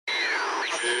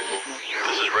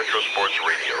This is Retro Sports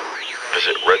Radio.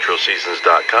 Visit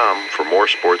RetroSeasons.com for more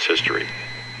sports history.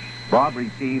 Bob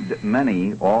received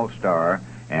many All-Star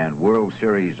and World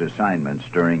Series assignments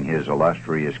during his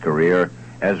illustrious career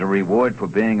as a reward for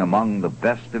being among the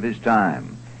best of his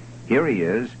time. Here he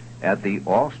is at the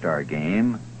All-Star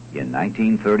Game in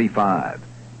 1935,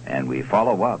 and we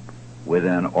follow up with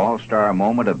an All-Star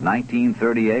moment of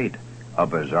 1938, a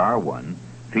bizarre one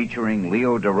featuring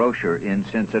Leo DeRocher in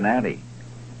Cincinnati.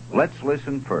 Let's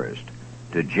listen first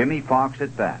to Jimmy Fox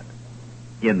at bat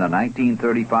in the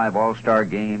 1935 All-Star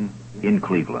Game in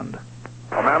Cleveland.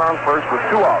 A man on first with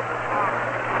 2 outs.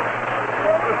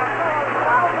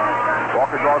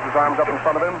 Walker draws his arms up in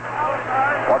front of him,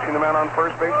 watching the man on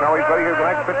first base. Now he's ready. Here's the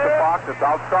next pitch to Fox. It's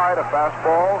outside, a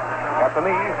fastball at the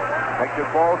knee. Makes it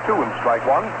ball 2 and strike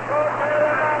 1.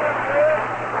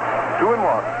 2 and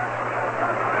 1.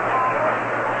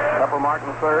 Pepper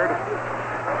Martin third.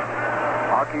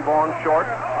 Archie Vaughan short.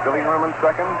 Billy Herman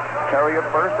second. Terry at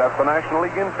first. That's the National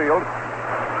League infield.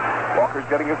 Walker's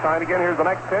getting his sign again. Here's the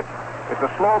next pitch. It's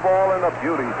a slow ball and a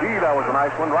beauty. Gee, that was a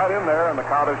nice one right in there, and the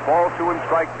count is ball 2 and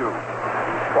strike 2.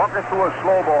 Walker threw a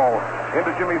slow ball into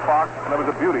Jimmy Fox, and it was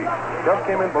a beauty. Just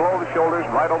came in below the shoulders,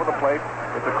 right over the plate.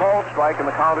 It's a called strike, and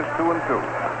the count is 2 and 2.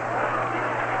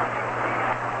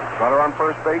 Runner on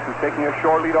first base is taking a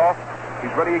short lead off.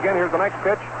 He's ready again. Here's the next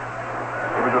pitch.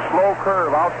 It was a slow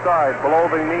curve outside below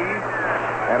the knee,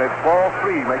 and it's ball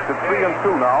 3. Makes it 3 and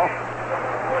 2 now.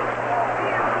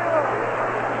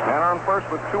 Man on first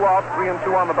with 2 outs, 3 and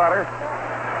 2 on the batter.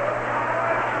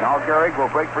 Now Gehrig will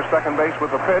break for second base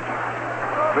with the pitch.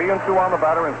 3 and 2 on the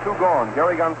batter and 2 gone.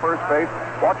 Gehrig on first base.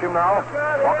 Watch him now.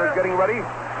 Walker's getting ready.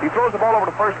 He throws the ball over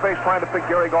to first base trying to pick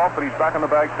Gehrig off, but he's back in the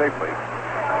bag safely.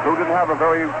 Drew didn't have a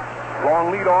very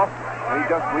long lead off, and he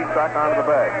just leads back onto the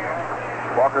bag.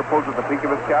 Walker pulls at the peak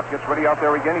of his cap, gets ready out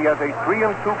there again. He has a 3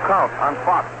 and 2 count on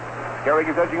Fox. Gehrig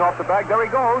is edging off the bag. There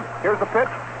he goes. Here's the pitch.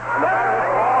 And the batter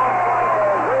is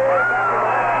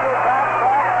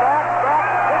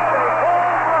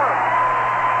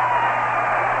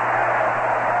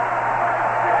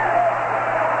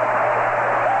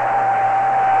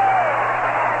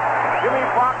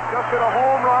hit a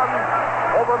home run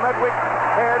over Medwick's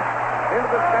head into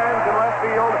the stands in left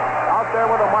field, out there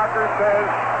where the marker says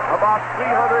about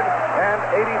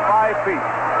 385 feet.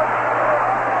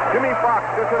 Jimmy Fox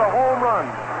just hit a home run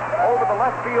over the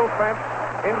left field fence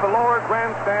into the lower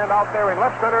grandstand out there in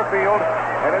left center field,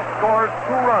 and it scores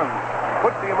 2 runs.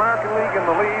 Puts the American League in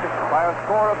the lead by a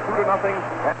score of 2-0,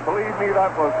 and believe me,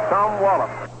 that was some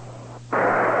wallop.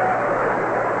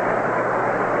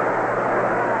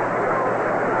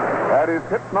 That is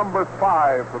hit number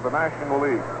 5 for the National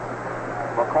League.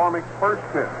 McCormick's first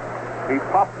hit. He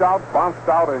popped out, bounced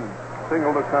out, and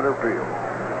singled to center field.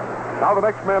 Now the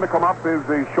next man to come up is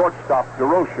the shortstop,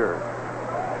 DeRocher.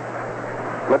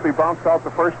 Lippy bounced out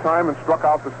the first time and struck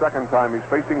out the second time. He's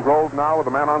facing Grove now with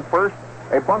a man on first.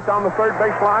 A bunt down the third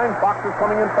baseline. Fox is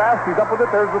coming in fast. He's up with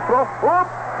it. There's the throw. Whoop!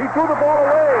 He threw the ball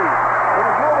away. There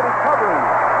was nobody covering.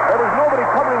 There was nobody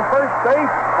covering first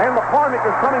base, and McCormick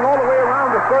is coming all the way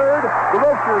around to third.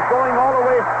 DeRocher is going all the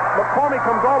way. McCormick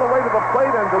comes all the way to the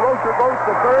plate, and DeRocher goes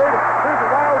to third. Here's a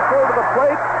wild throw to the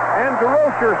plate, and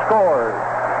DeRocher scores.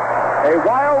 A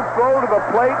wild throw to the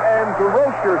plate, and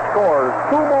DeRocher scores.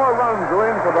 2 more runs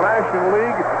are in for the National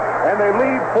League, and they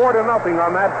lead 4-0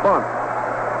 on that bunt.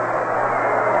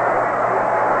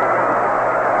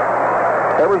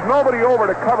 There was nobody over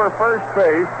to cover first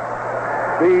base.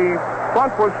 The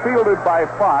bunt was fielded by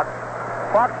Fox.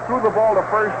 Fox threw the ball to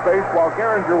first base while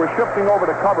Gehringer was shifting over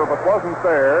to cover but wasn't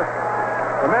there.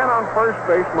 The man on first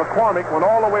base, McCormick, went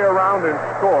all the way around and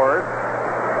scored.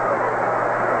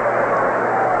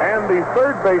 And the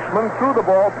third baseman threw the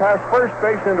ball past first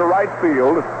base into right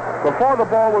field. Before the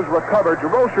ball was recovered,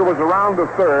 DeRocher was around to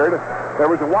third. There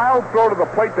was a wild throw to the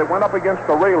plate that went up against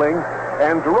the railing,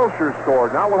 and DeRocher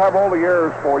scored. Now we'll have all the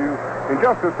errors for you. In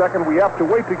just a second, we have to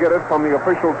wait to get it from the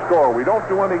official score. We don't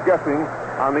do any guessing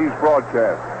on these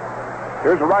broadcasts.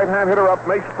 Here's a right-hand hitter up,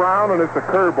 Mace Brown, and it's a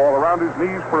curveball around his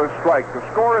knees for a strike. The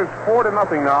score is 4-0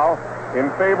 now in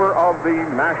favor of the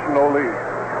National League.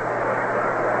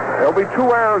 There'll be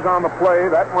 2 errors on the play,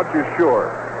 that much is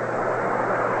sure.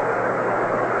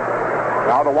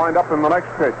 Now to wind up in the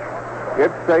next pitch.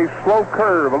 It's a slow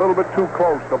curve, a little bit too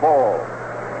close, the ball.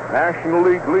 National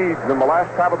League leads in the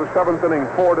last half of the 7th inning,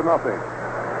 4-0.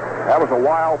 That was a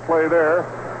wild play there.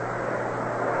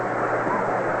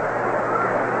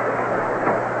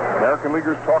 American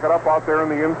Leaguers talk it up out there in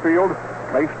the infield.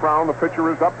 Mace Brown, the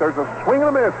pitcher, is up. There's a swing and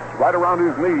a miss right around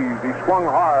his knees. He swung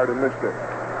hard and missed it.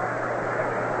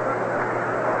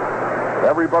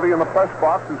 Everybody in the press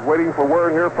box is waiting for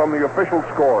word here from the official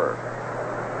scorer.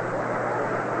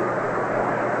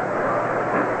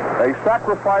 A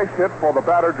sacrifice hit for the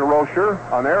batter, DeRocher,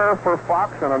 an error for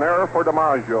Fox, and an error for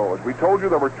DiMaggio. As we told you,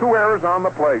 there were 2 errors on the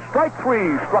play. Strike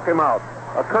 3 struck him out.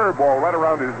 A curveball right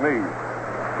around his knee.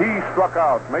 He struck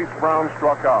out. Mace Brown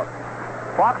struck out.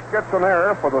 Fox gets an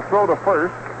error for the throw to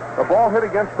first. The ball hit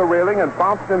against the railing and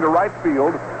bounced into right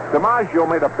field. DiMaggio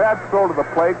made a bad throw to the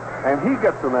plate, and he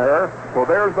gets an error. So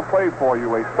there's the play for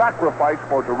you. A sacrifice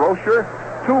for DeRocher.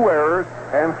 2 errors,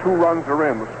 and 2 runs are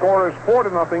in. The score is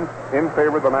 4-0 in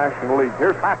favor of the National League.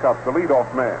 Here's Hackup, the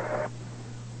leadoff man.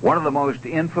 One of the most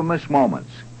infamous moments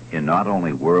in not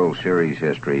only World Series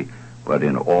history, but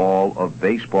in all of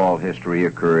baseball history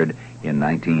occurred in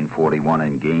 1941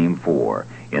 in Game 4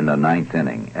 in the 9th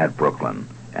inning at Brooklyn.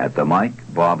 At the mic,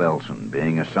 Bob Elson,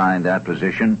 being assigned that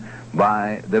position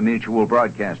by the Mutual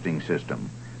Broadcasting System.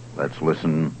 Let's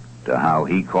listen to how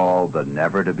he called the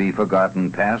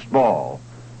never-to-be-forgotten passed ball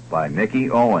by Mickey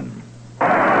Owen.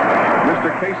 Mr.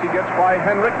 Casey gets by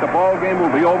Henrik. The ball game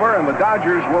will be over, and the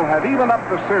Dodgers will have evened up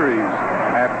the series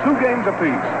at 2 games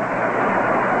apiece.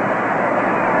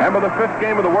 Remember the 5th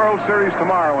game of the World Series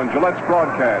tomorrow in Gillette's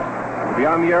broadcast. We'll be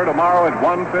on the air tomorrow at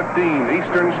 1:15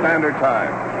 Eastern Standard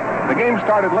Time. The game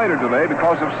started later today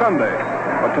because of Sunday,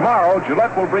 but tomorrow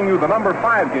Gillette will bring you the number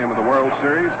 5 game of the World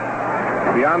Series.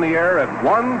 We'll be on the air at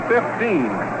 1:15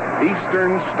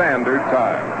 Eastern Standard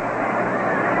Time.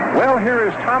 Well, here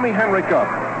is Tommy Henrik up.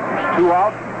 There's 2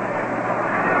 out.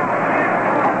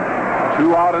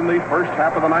 2 out in the first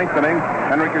half of the 9th inning.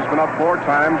 Henrik has been up 4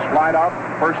 times, flied out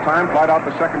first time, flied out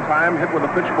the second time, hit with a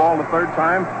pitch ball the 3rd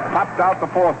time, popped out the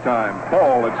 4th time.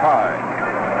 Ball, it's high.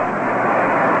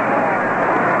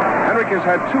 Henrik has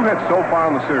had 2 hits so far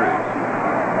in the series.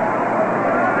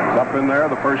 He's up in there,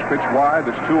 the first pitch wide.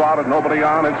 There's 2 out and nobody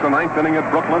on. It's the 9th inning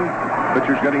at Brooklyn.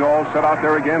 Pitcher's getting all set out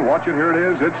there again. Watch it, here it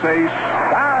is. It's a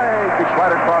strike. It's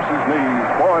right across his knees.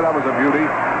 Boy, that was a beauty.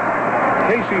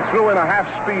 Casey threw in a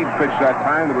half-speed pitch that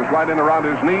time that was right in around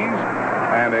his knees,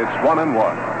 and it's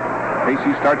 1-1.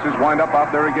 Casey starts his windup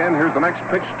out there again. Here's the next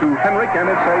pitch to Henrik, and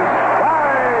it's a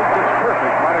strike. It's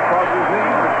perfect. Right across his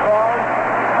knees. It's called,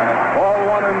 and it's ball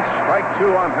 1 and strike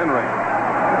 2 on Henrik.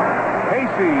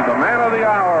 Casey, the man of the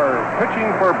hour, pitching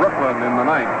for Brooklyn in the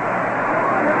 9th.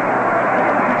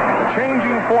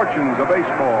 Changing fortunes of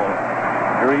baseball.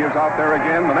 Here he is out there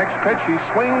again. The next pitch, he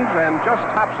swings and just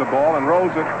tops the ball and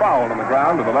rolls it foul on the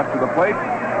ground to the left of the plate.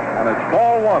 And it's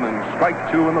ball 1 and strike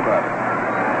 2 in the batter.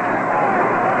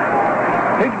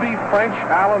 Higby, French,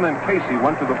 Allen, and Casey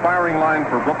went to the firing line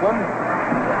for Brooklyn.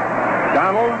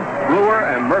 Donald, Brewer,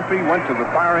 and Murphy went to the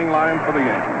firing line for the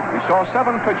Yankees. We saw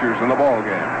 7 pitchers in the ball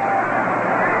game.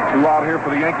 2 out here for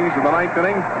the Yankees in the 9th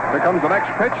inning. Here comes the next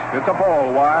pitch. It's a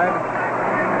ball wide.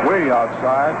 Way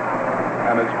outside,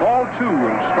 and it's ball 2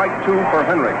 and strike 2 for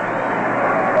Henrik.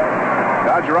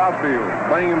 Dodger outfield,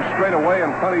 playing him straight away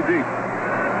and plenty deep.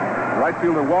 Right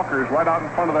fielder Walker is right out in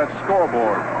front of that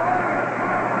scoreboard.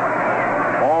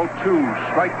 Ball 2,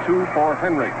 strike 2 for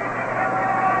Henrik.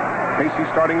 Casey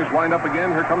starting his windup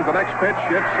again. Here comes the next pitch.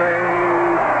 It's a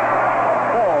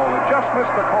ball. It just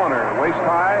missed the corner, waist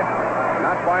high,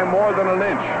 not by more than an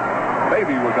inch.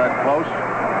 Maybe was that close.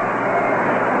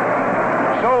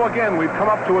 So again, we've come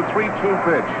up to a 3-2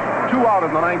 pitch. 2 out in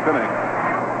the 9th inning.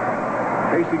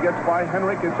 Casey gets by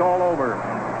Henrik. It's all over.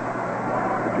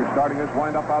 Pitcher starting his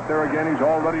windup out there again. He's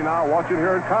all ready now. Watch it.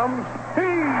 Here it comes. He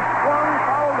swung,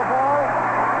 fouled the ball.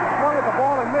 He swung at the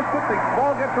ball and missed it. The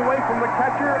ball gets away from the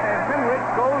catcher, and Henrik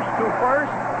goes to first.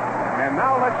 And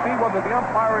now let's see whether the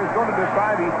umpire is going to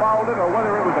decide he fouled it or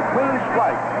whether it was a clean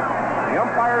strike. The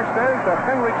umpire says that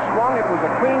Henrik swung. It was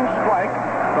a clean strike.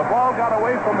 The ball got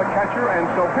away from the catcher, and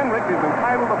so Henrik is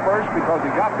entitled to first because he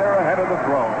got there ahead of the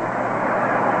throw.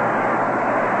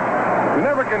 You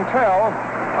never can tell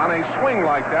on a swing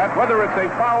like that whether it's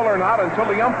a foul or not until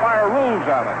the umpire rules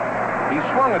on it. He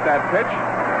swung at that pitch.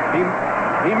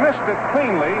 He missed it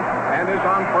cleanly and is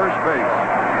on first base.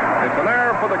 It's an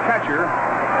error for the catcher.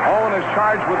 Owen is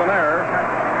charged with an error.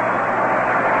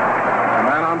 A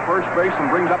man on first base and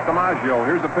brings up DiMaggio.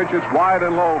 Here's the pitch. It's wide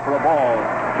and low for a ball.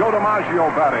 Joe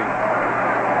DiMaggio batting.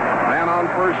 Man on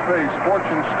first base.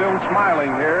 Fortune still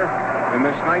smiling here in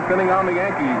this 9th inning on the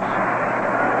Yankees.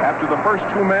 After the first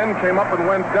 2 men came up and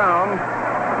went down,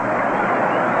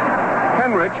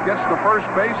 Henrik gets the first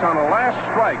base on a last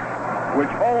strike, which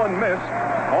Owen missed.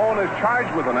 Owen is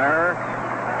charged with an error,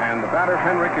 and the batter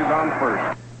Henrik is on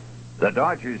first. The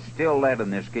Dodgers still led in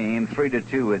this game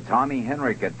 3-2 with Tommy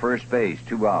Henrik at first base,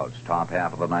 2 outs, top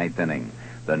half of the 9th inning.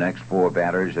 The next four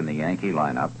batters in the Yankee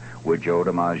lineup were Joe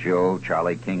DiMaggio,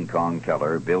 Charlie King Kong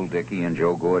Keller, Bill Dickey, and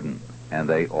Joe Gordon, and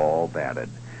they all batted.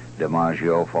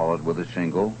 DiMaggio followed with a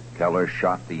single. Keller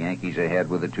shot the Yankees ahead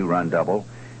with a two-run double,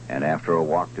 and after a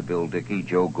walk to Bill Dickey,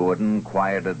 Joe Gordon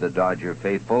quieted the Dodger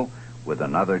faithful with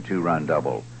another two-run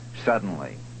double.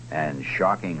 Suddenly and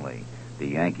shockingly, the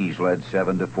Yankees led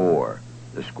 7-4,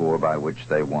 the score by which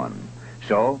they won.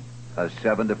 So, a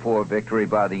 7-4 victory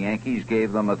by the Yankees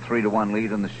gave them a 3-1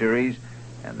 lead in the series,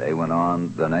 and they went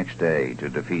on the next day to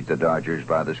defeat the Dodgers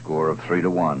by the score of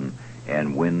 3-1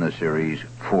 and win the series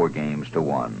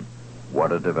 4-1.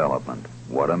 What a development,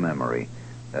 what a memory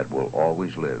that will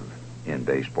always live in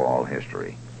baseball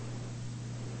history.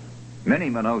 Minnie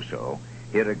Minoso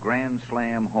hit a grand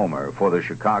slam homer for the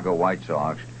Chicago White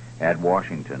Sox at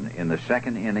Washington in the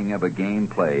second inning of a game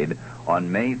played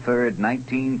on May 3rd,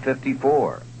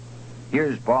 1954.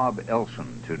 Here's Bob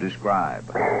Elson to describe.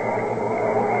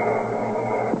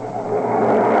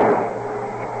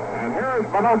 And here's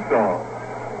Minoso.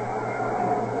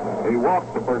 He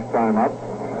walked the first time up.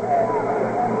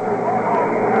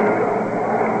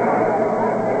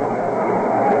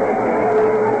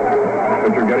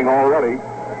 Pitcher getting all ready.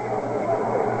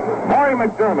 Maury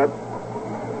McDermott.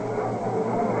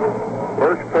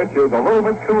 First pitch is a little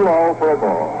bit too low for a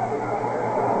ball.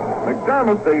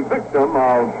 McDermott, the victim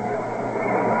of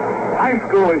high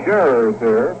schoolish errors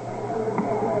here.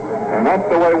 And that's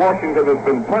the way Washington has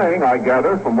been playing, I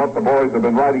gather, from what the boys have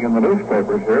been writing in the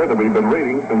newspapers here that we've been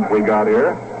reading since we got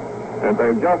here, that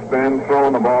they've just been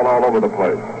throwing the ball all over the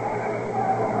place.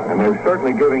 And they're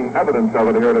certainly giving evidence of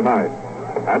it here tonight.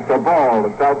 That's a ball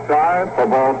that's outside for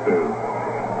ball two.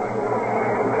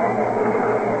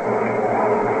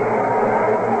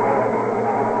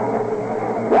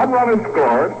 One run is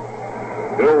scored.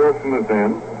 Bill Wilson is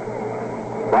in.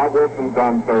 Bob Wilson's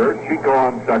on third. Chico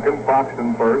on second. Fox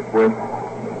in first with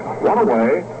one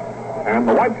away. And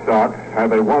the White Sox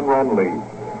have a one-run lead.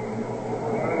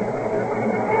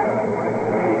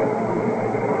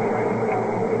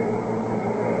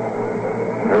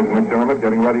 There's McDermott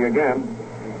getting ready again.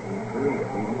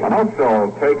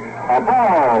 Minoso takes a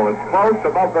ball. It's close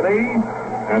above the knee.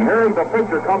 And here's the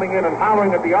pitcher coming in and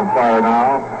hollering at the umpire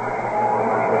now.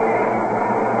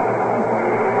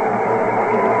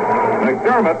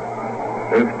 McDermott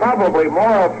is probably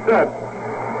more upset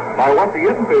by what the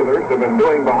infielders have been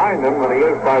doing behind him than he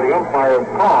is by the umpire's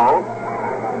calls.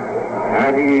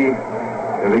 And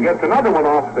if he gets another one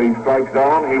off the strike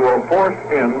zone, he will force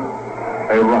in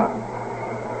a run.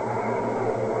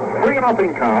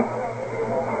 3-0 count.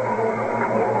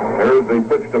 Here's the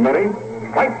pitch to Minnie.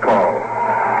 Strike call.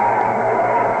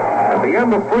 At the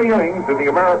end of 3 innings in the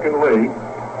American League,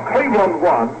 Cleveland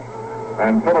won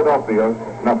and Philadelphia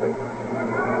nothing.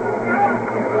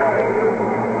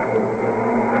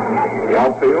 The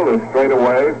outfield is straight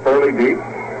away, fairly deep.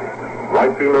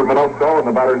 Right fielder Minoso in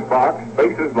the batter's box.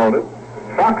 Bases loaded.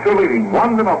 Sox are leading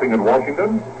 1-0 at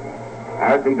Washington.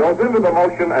 As he goes into the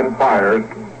motion and fires,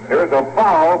 here's a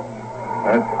foul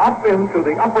that's up into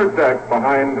the upper deck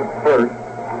behind first.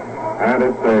 And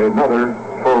it's another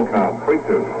full count,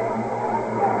 3-2.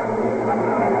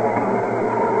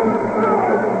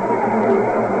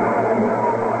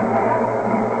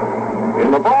 In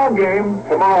the ball game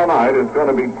tomorrow night is going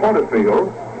to be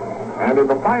Porterfield, and in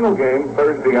the final game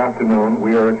Thursday afternoon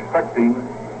we are expecting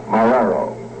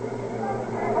Marrero.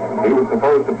 He was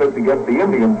supposed to pitch against the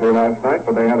Indians here last night,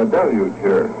 but they had a deluge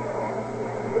here.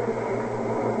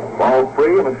 Ball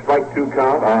 3 and a strike 2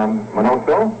 count on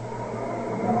Minoso.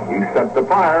 He set the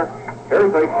fire.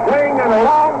 Here's a swing and a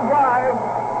long drive.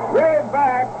 Way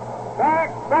back.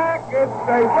 It's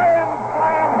a grand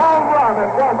slam home run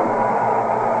at Washington.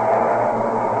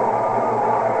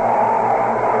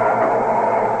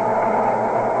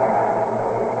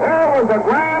 There was a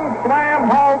grand slam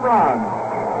home run.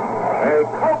 A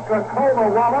Coca-Cola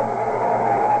wallet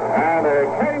and a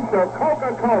case of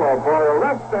Coca-Cola for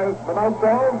Orestes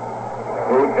Minoso,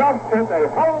 who just hit a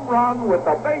home run with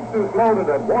the bases loaded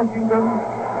at Washington,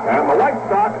 and the White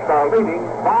Sox are leading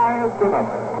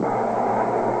 5-0.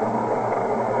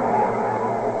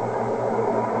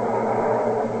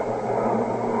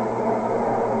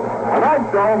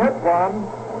 Minoso hit one.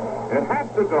 It had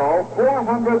to go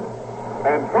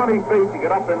 420 feet to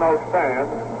get up in those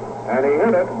stands, and he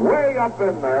hit it way up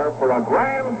in there for a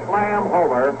grand slam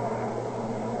homer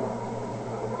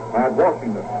at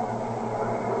Washington.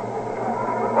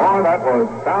 Oh, that was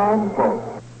down close.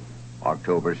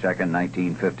 October 2nd,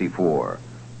 1954.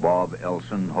 Bob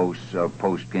Elson hosts a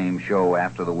post-game show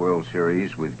after the World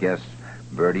Series with guests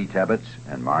Bertie Tebbetts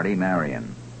and Marty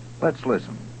Marion. Let's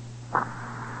listen.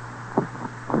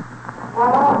 Hello,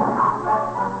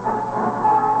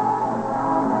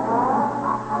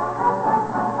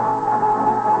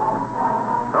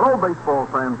 baseball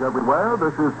fans everywhere.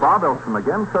 This is Bob Elson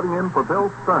again, sitting in for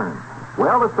Bill Stern.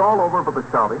 Well, it's all over for the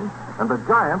shouting, and the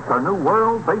Giants are new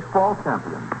world baseball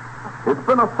champions. It's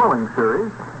been a thrilling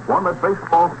series, one that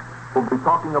baseball will be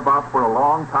talking about for a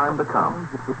long time to come.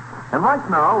 And right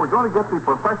now, we're going to get the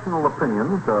professional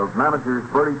opinions of managers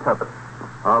Bertie Tebbett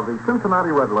of the Cincinnati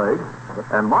Redlegs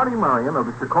and Marty Marion of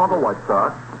the Chicago White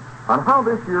Sox on how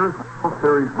this year's World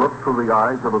Series looks through the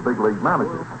eyes of a big league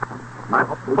manager.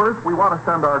 First, we want to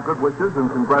send our good wishes and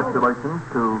congratulations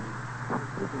to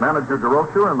manager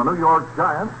DeRocher and the New York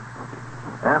Giants.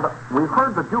 And we've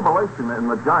heard the jubilation in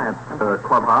the Giants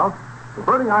clubhouse.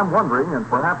 Bertie, I'm wondering, and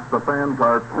perhaps the fans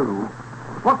are too,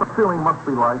 what the feeling must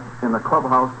be like in the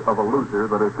clubhouse of a loser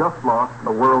that has just lost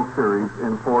a World Series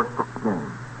in 4 straight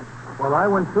games. Well, I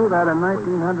went through that in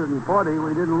 1940.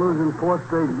 We didn't lose in 4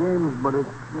 straight games, but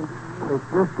it's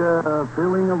just a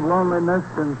feeling of loneliness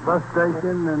and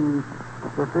frustration and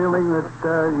the feeling that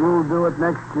you'll do it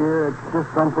next year. It's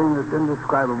just something that's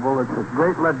indescribable. It's a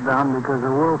great letdown because the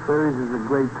World Series is a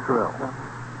great thrill.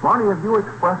 Marty, have you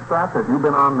expressed that? Have you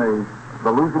been on the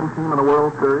losing team in the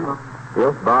World Series?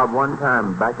 Yes, Bob, one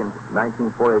time back in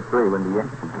 1943 when the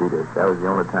Yankees beat us. That was the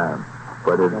only time.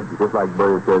 But it's just like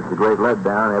Bertie says, it's a great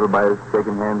letdown. Everybody's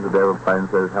shaking hands with everybody and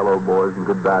says, hello, boys, and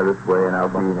goodbye this way, and I'll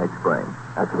see you next spring.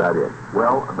 That's about it.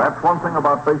 Well, that's one thing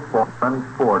about baseball, any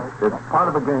sport. It's part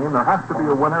of the game. There has to be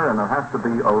a winner and there has to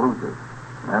be a loser.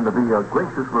 And to be a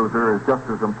gracious loser is just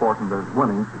as important as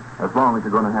winning, as long as you're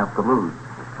going to have to lose.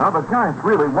 Now, the Giants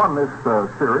really won this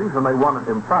series, and they won it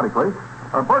emphatically.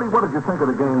 Bertie, what did you think of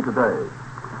the game today?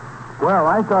 Well,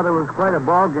 I thought it was quite a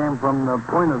ball game from the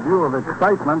point of view of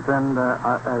excitement, and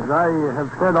as I have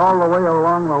said all the way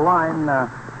along the line,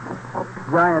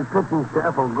 Giant pitching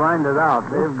staff will grind it out.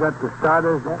 They've got the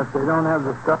starters. If they don't have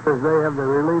the starters, they have the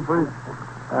relievers.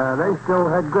 They still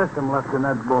had Grissom left in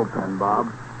that bullpen, Bob.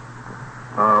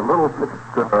 Little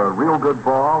pitched real good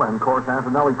ball, and of course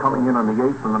Antonelli coming in the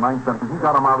 8th and the 9th inning. He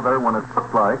got him out of there when it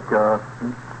looked like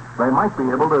they might be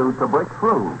able to break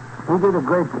through. He did a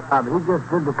great job. He just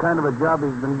did the kind of a job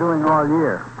he's been doing all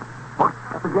year. What's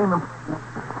the game?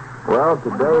 Well,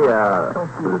 today,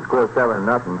 with the score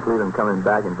 7-0, Cleveland coming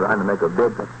back and trying to make a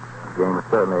big game.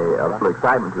 Certainly a little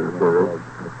excitement to the series.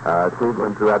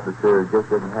 Cleveland throughout the series just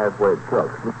didn't have what it took.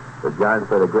 The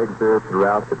Giants had a great series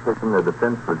throughout. The pitching, the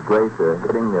defense was great. The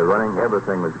hitting, the running,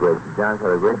 everything was great. The Giants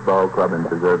had a great ball club and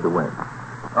deserved to win.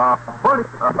 Bertie,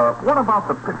 what about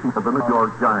the pitching of the New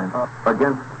York Giants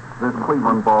against this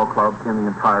Cleveland ball club in the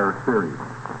entire series?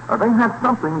 They had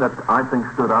something that I think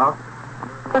stood out.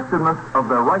 Effectiveness of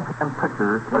their right-hand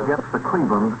pitchers against the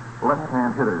Cleveland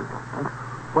left-hand hitters.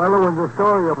 Well, it was the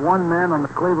story of one man on the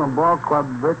Cleveland Ball Club,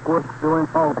 Vic Woods, doing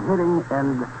all the hitting,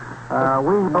 and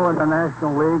we know in the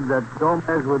National League that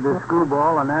Gomez with his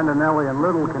screwball and Antonelli and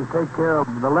Little can take care of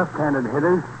the left-handed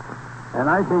hitters, and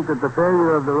I think that the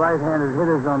failure of the right-handed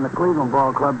hitters on the Cleveland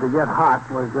Ball Club to get hot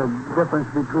was the difference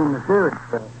between the series.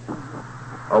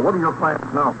 What are your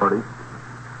plans now, Bertie?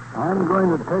 I'm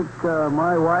going to take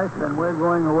my wife, and we're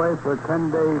going away for a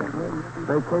 10-day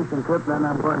vacation trip, then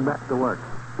I'm going back to work.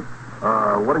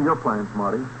 What are your plans,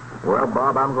 Marty? Well,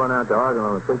 Bob, I'm going out to Oregon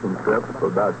on a fishing trip for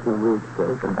about 2 weeks.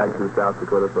 Come back through South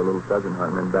Dakota for a little pheasant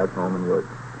hunt, and then back home and work.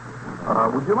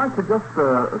 Would you like to just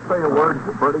say a word,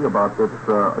 Bertie, about this?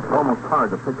 It's almost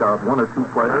hard to pick out 1 or 2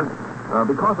 players,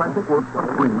 because I think we're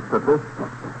agreed that this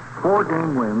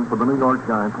 4-game win for the New York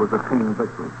Giants was a team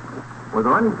victory. Were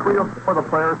there any 3 or 4 of the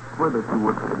players with us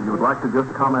you would like to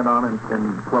just comment on in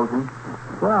closing?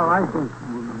 Well, I think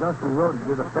Dusty Rhodes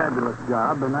did a fabulous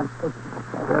job, and I think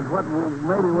that what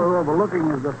maybe we're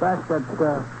overlooking is the fact that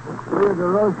Leo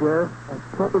DeRocher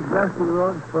took Dusty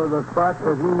Rhodes for the spot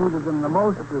that he needed them the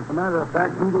most. As a matter of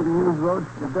fact, he didn't use Rhodes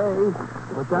today,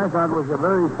 which I thought was a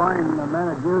very fine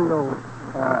managerial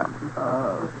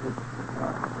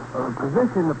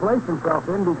position to place himself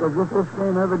in, because if this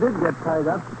game ever did get tied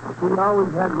up, he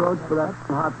always had Rhodes for that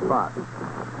hot spot.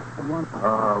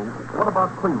 What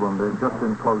about Cleveland, just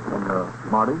in closing,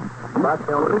 Marty?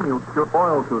 You're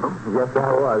loyal to them. Yes,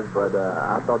 I was, but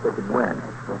I thought they could win.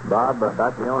 Bob,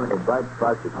 about the only bright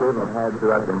spots that Cleveland had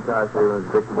throughout the entire series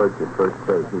was Vic Woods at first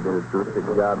base. He did a terrific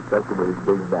job, especially with his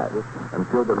big bat. I'm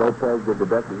sure that Lopez did the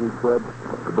best that he could.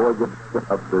 The boy gets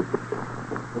up to.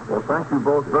 Well, thank you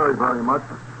both very, very much.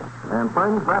 And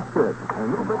friends, that's it.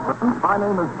 And my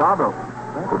name is Bob Elson.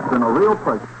 It's been a real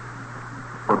pleasure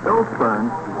for Bill Stern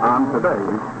on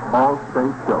today's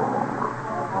All-State Show.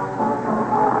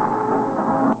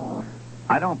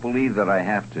 I don't believe that I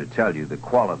have to tell you the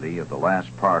quality of the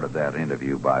last part of that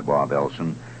interview by Bob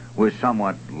Elson was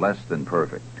somewhat less than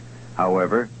perfect.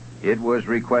 However, it was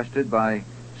requested by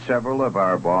several of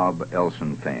our Bob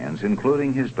Elson fans,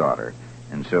 including his daughter,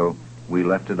 and so we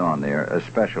left it on there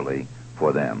especially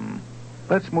for them.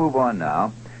 Let's move on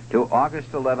now to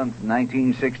August 11th,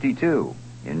 1962.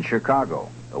 In Chicago,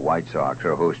 the White Sox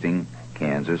are hosting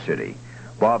Kansas City.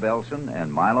 Bob Elson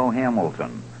and Milo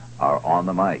Hamilton are on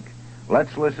the mic.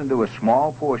 Let's listen to a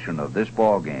small portion of this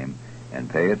ball game and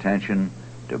pay attention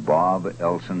to Bob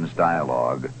Elson's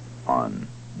dialogue on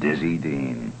Dizzy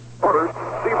Dean. Orders.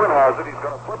 Seaman has it. He's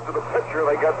going to flip to the pitcher.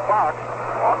 They get Fox.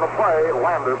 On the play,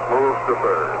 Landis moves to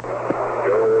third.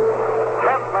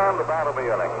 10th man to bat of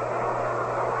the inning.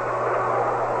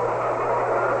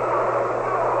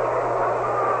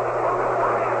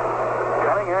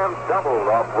 Cunningham doubled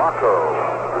off Rocco.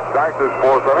 To start this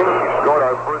fourth inning, he scored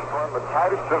our first run, the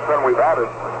tightest. Since then, we've added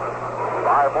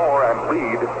 5 more and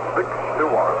lead 6-1.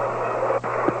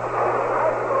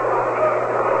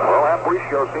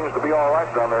 Aparicio seems to be all right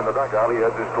down there in the dugout. He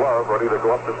has his glove ready to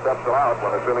go up the steps and out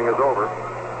when this inning is over.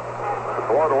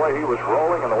 Before the way he was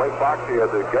rolling and the way Foxy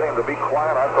had to get him to be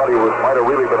quiet, I thought he might have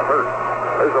really been hurt.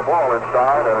 There's a ball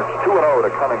inside, and it's 2-0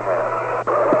 to Cunningham.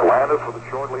 Landis with a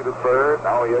short lead at third.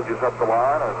 Now he edges up the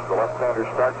line as the left-hander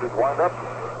starts his windup.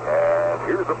 And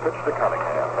here's the pitch to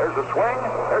Cunningham. There's a swing.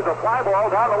 There's a fly ball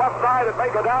down the left side. It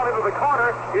may go down into the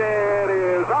corner. It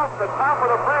is off the top of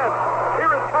the fence.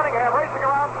 Here is Cunningham racing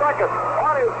around second.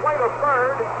 On his way to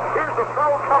third. Here's the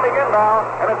throw coming in now.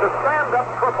 And it's a stand-up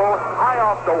triple high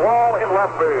off the wall in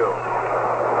left field.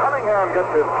 Cunningham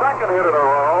gets his second hit in a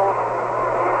row.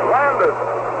 Landis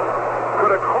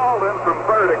could have crawled in from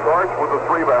third, of course, with the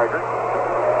three-bagger.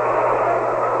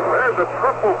 There's a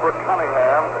triple for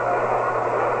Cunningham.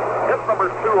 Hit number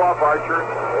 2 off Archer.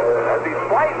 As he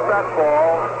sliced that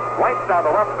ball, right down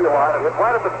the left field line, and hit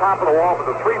right at the top of the wall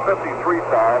for the 353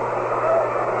 time.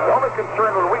 The only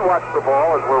concern when we watched the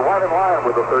ball, as we're right in line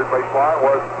with the third base line,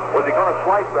 was he going to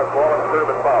slice that ball and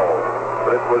serve it foul?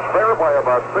 But it was fair by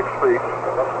about 6 feet.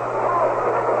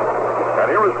 And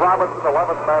here is Robinson,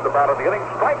 11th man to bat in the inning.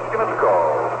 Strikes and it's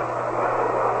called.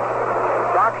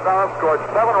 Sox now scored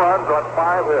 7 runs on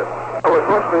 5 hits. I was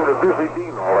listening to Dizzy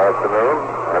Dean all afternoon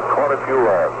and caught a few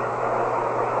laughs.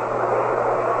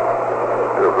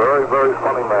 He's a very, very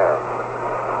funny man.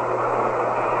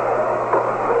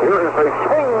 Here is a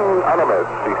swing on a miss.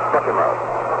 He struck him out.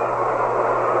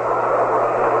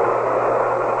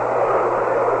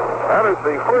 That is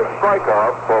the first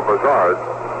strikeout for Bazard.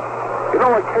 You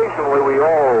know, occasionally we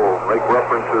all make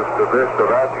references to this or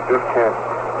that. You just can't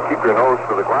keep your nose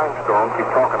to the grindstone, keep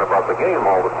talking about the game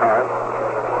all the time.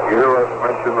 You hear us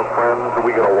mention the friends,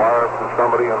 we get a wire from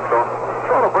somebody, and so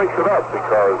sort of breaks it up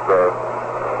because,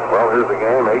 well, here's the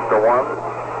game, 8-1.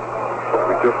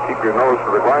 We just keep your nose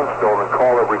to the grindstone and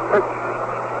call every pitch.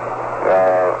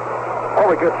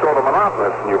 It gets sort of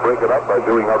monotonous, and you break it up by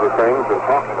doing other things and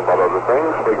talking about other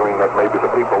things, figuring that maybe the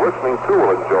people listening to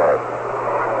will enjoy it.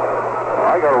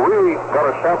 I got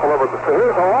a sample of it to say,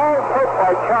 here's a long pitch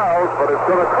by Charles, but it's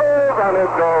going to curve, and it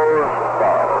goes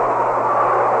foul.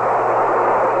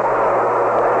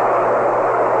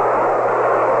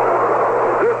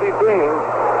 Dizzy Dean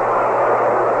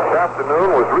this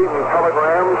afternoon was reading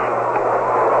telegrams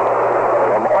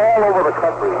from all over the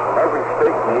country, from every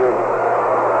state in the union.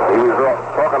 He was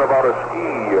talking about a ski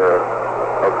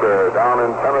up there down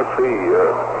in Tennessee,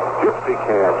 gypsy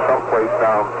camp someplace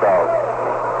down south.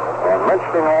 And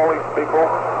mentioning all these people,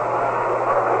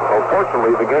 well,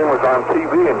 fortunately, the game was on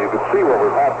TV and you could see what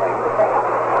was happening.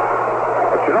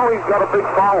 But you know, he's got a big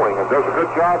following and does a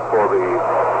good job for the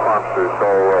sponsors.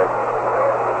 So,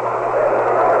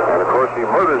 and of course, he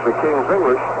murders the King's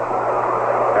English.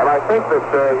 And I think that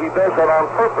he does that on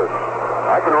purpose.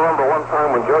 I can remember one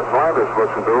time when Judge Landis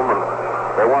listened to him and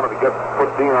they wanted to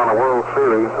put Dean on a World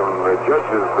Series, and the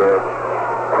judge's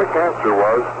quick answer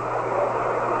was,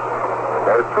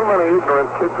 there are too many ignorant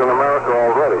kids in America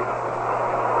already.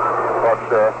 But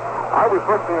I was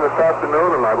listening this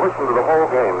afternoon, and I listened to the whole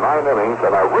game, 9 innings,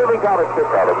 and I really got a kick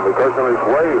out of him because in his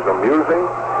way he's amusing,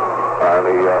 and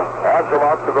he adds a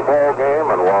lot to the ball game,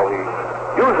 and while he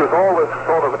uses all this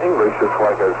sort of English, it's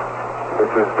like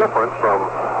this is different from,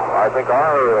 I think,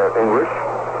 our English,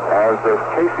 as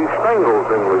Casey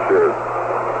Stengel's English is.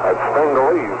 At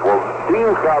Stengelese. Well,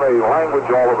 Dean's got a language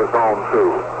all of his own, too.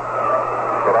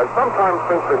 But I sometimes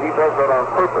think that he does that on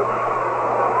purpose.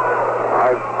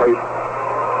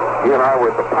 He and I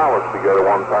were at the Palace together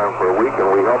one time for a week,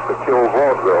 and we helped to kill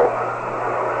vaudeville.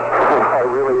 I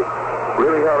really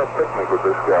had a picnic with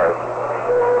this guy.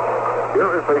 Here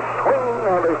is a swing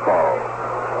and a foul.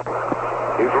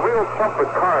 He's a real trump at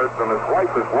cards, and his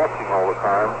wife is watching all the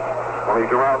time when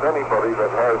he's around anybody that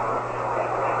has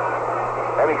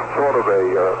any sort of a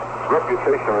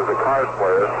reputation as a card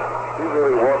player. He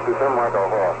really watches him like a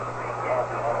hawk.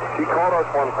 She caught us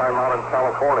one time out in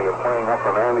California playing up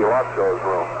in Andy Lotjo's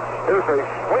room. Here's a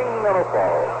swing and a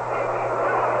fall.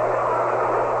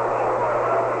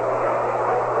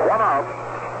 One out.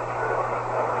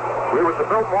 We were at the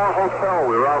Biltmore Hotel.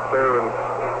 We were out there in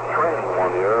training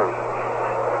one year, and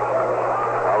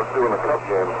I was doing a Cub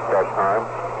game at that time.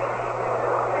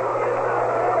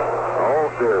 Oh,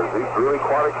 dear, he's really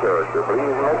quite a character, but he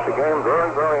makes the game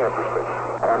very, very interesting.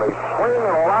 And a swing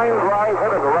and a line drive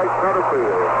hit in the right center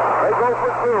field. They go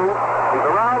for two. He's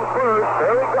around first.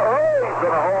 There he goes. Oh, he's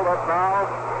going to hold up now.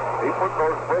 He put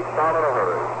those brakes on in a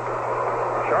hurry.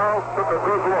 Charles took a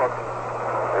good look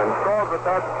and saw that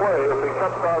that play, if he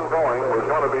kept on going, was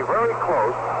going to be very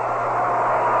close.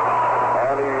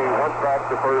 And he went back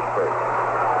to first base.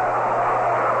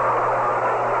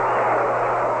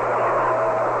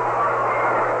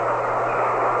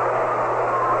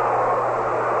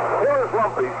 Here's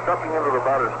Lumpy stepping into the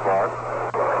batter's box.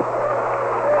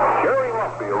 Jerry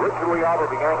Lumpy, originally out of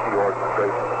the Yankee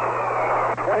organization.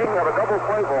 Swing at a double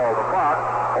play ball to Fox.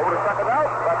 Over to second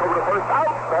out, back over to first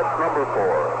out. That's number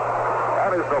 4.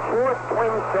 That is the 4th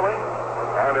twin killing,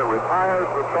 and it retires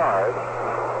the side.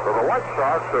 So the White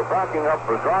Sox are backing up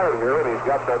the guard here, and he's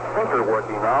got that sinker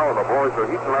working now, and the boys are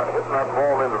hitting that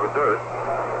ball into the dirt.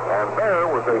 And there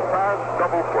was a fast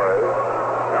double play.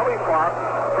 Ellie Fox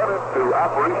credit to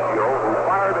Aparicio, who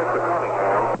fired it to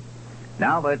Cunningham.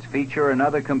 Now let's feature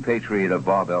another compatriot of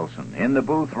Bob Elson. In the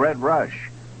booth, Red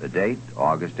Rush. The date,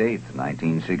 August 8th,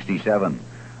 1967.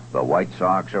 The White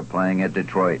Sox are playing at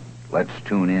Detroit. Let's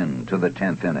tune in to the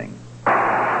 10th inning. The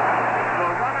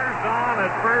runner's on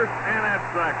at first and at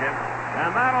second,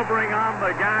 and that'll bring on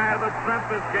the guy that sent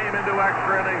this game into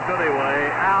extra innings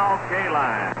anyway, Al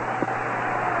Kaline.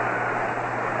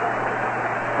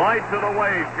 Flight to the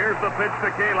waist. Here's the pitch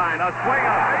to Kaline. A swing,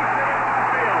 a base hit in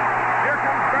left field. Here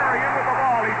comes Barry in with the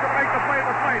ball. He's going to make the play at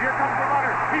the plate. Here comes the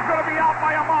runner. He's going to be out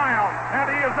by a mile,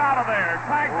 and he is out of there.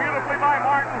 Tagged beautifully by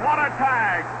Martin. What a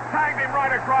tag. Tagged him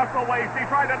right across the waist. He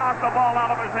tried to knock the ball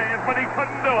out of his hands, but he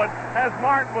couldn't do it, as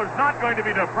Martin was not going to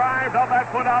be deprived of that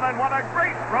put out. And what a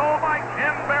great throw by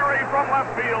Ken Barry from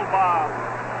left field, Bob.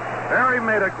 Barry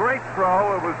made a great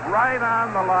throw. It was right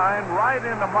on the line, right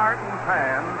into Martin's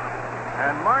hands.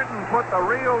 And Martin put the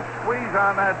real squeeze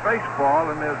on that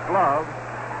baseball in his glove.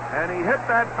 And he hit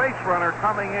that base runner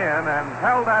coming in and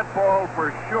held that ball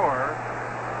for sure,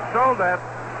 so that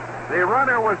the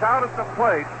runner was out at the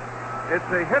plate. It's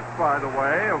a hit, by the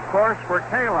way, of course, for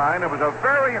Kaline. It was a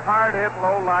very hard hit,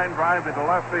 low line drive into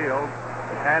left field.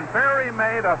 And Barry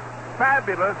made a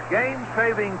fabulous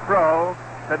game-saving throw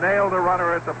to nail the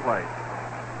runner at the plate.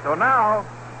 So now,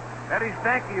 Eddie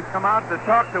Stanky has come out to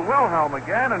talk to Wilhelm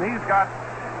again, and he's got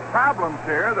problems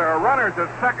here. There are runners at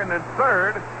second and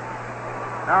third.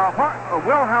 Now,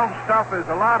 Wilhelm's stuff is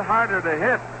a lot harder to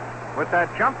hit with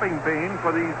that jumping bean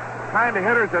for these kind of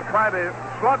hitters that try to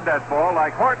slug that ball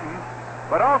like Horton,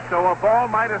 but also a ball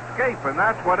might escape, and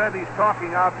that's what Eddie's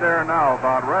talking out there now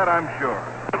about, Red, I'm sure.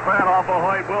 Fan off of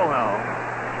Hoyt Wilhelm.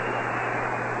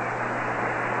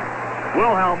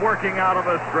 Wilhelm working out of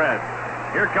the stretch.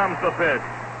 Here comes the pitch,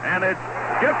 and it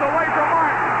gets away from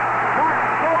Martin.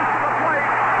 Martin goes to the plate.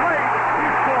 He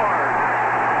scored.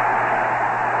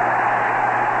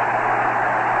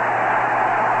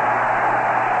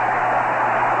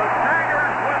 The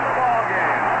Tigers win the ball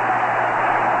game.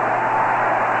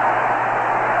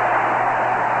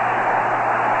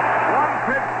 One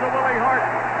pitch to Willie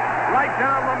Horton, right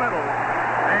down the middle,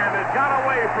 and it got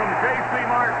away from J.C.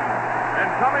 Martin. And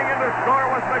coming in to score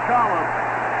was McCollum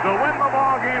to win the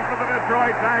ball game for the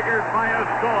Detroit Tigers by a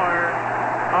score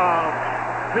of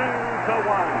 2-1.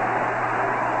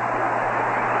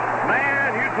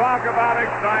 Man, you talk about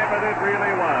excitement, it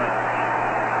really was.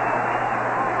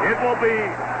 It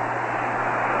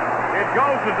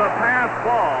goes as a pass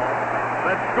ball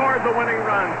that scored the winning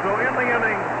run. So in the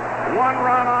inning, 1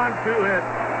 run on 2 hits,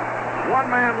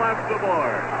 1 man left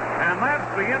aboard. And that's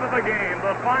the end of the game,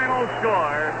 the final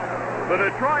score. The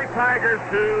Detroit Tigers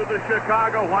 2, the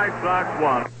Chicago White Sox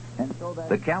 1.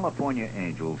 The California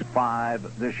Angels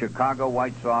 5, the Chicago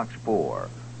White Sox 4.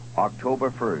 October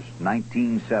 1st,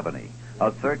 1970.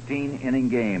 A 13-inning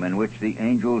game in which the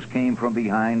Angels came from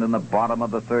behind in the bottom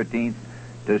of the 13th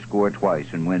to score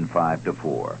twice and win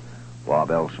 5-4.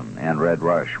 Bob Elson and Red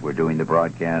Rush were doing the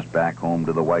broadcast back home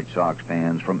to the White Sox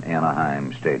fans from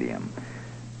Anaheim Stadium.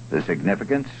 The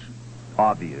significance?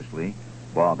 Obviously,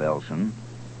 Bob Elson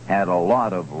had a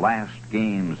lot of last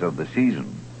games of the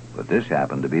season, but this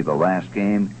happened to be the last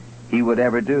game he would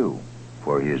ever do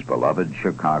for his beloved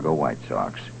Chicago White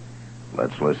Sox.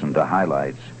 Let's listen to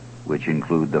highlights, which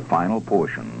include the final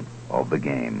portion of the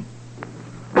game.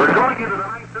 We're going into the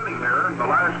ninth inning here, and the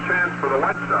last chance for the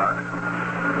White Sox,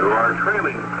 who are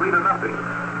trailing 3-0.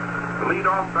 The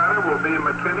leadoff batter will be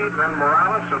McKinney, then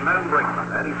Morales, and then Brinkman.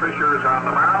 Eddie Fisher is on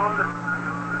the mound.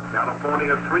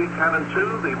 California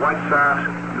 3-10-2. The White Sox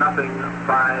 0-5-3.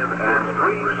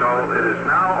 So it is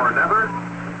now or never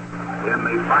in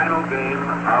the final game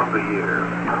of the year.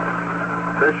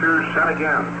 Fisher set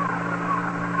again.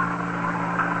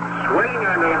 Swing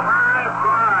and a high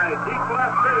fly, deep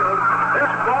left field.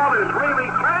 This ball is really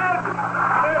tagged.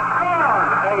 It's gone.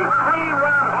 A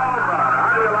 3-run home run.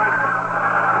 How do you like it?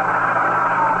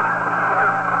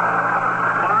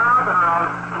 Bob, how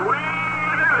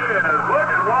sweet it is. Look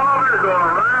at Walter go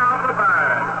around the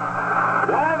bag.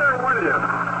 Walter Williams.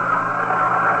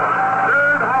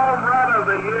 Third home run of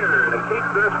the year to keep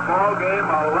this ball game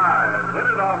alive. Hit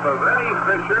it off of Eddie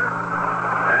Fisher.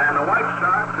 And the White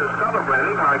Sox are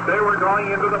celebrating like they were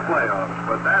going into the playoffs.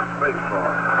 But that's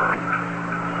baseball.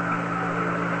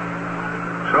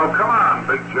 So come on,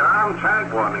 Big John,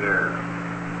 tag one here.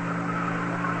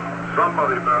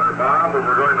 Somebody better, Bob, or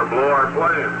we're going to blow our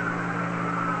plane.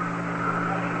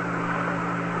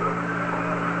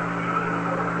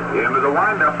 Into the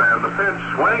windup and the pitch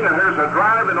swing, and here's a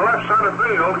drive in left center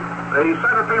field. The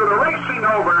center fielder racing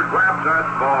over, grabs that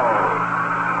ball.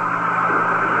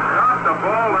 Got the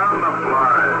ball on the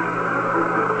fly.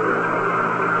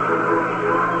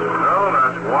 Well,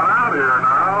 that's one out here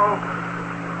now.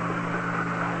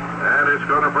 And it's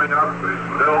going to bring up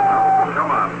Bill. Come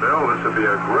on, Bill. This would be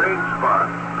a great spot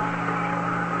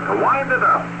to wind it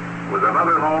up with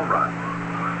another home run.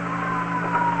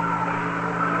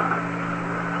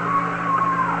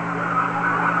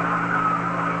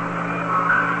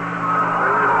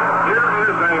 Here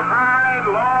is a high,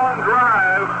 long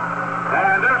drive,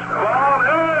 and this ball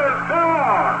is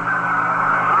gone.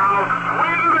 How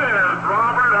sweet it is,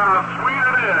 Robert. How sweet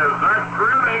it is. That's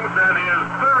Grunings and his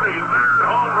 33rd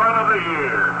home run of the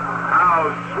year.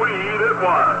 How sweet it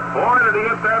was. Boy, did he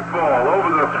hit that ball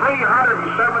over the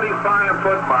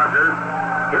 375-foot marker.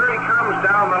 Here he comes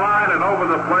down the line and over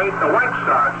the plate. The White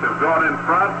Sox have gone in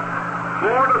front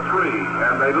 4-3,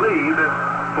 and they lead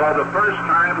for the first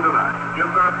time tonight. Get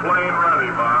that plane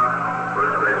ready, Bob.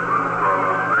 First baseman for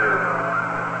the plane.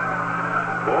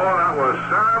 Boy, that was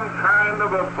some kind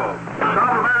of a pull.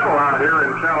 Some battle out here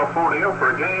in California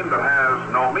for a game that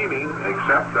has no meaning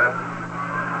except that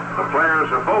the players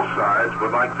of both sides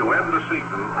would like to end the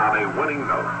season on a winning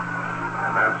note.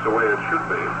 And that's the way it should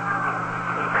be.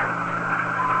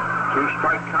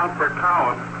 2-strike count for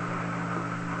Cowan.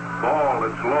 Ball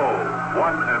is low.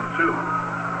 1-2.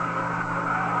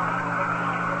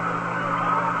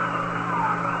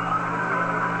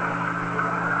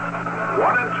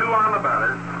 One and two on the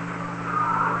batter.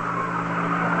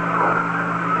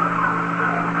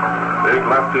 Big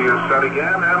lefty is set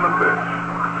again, and the pitch.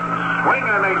 Swing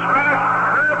and a smash.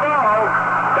 Fair ball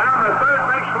down the third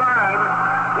base line.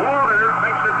 Walter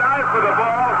makes a dive for the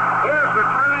ball. Here's the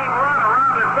turning run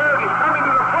around the third. He's coming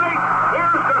to the plate.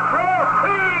 Here's the throw.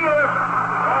 He is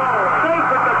safe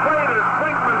at the plate as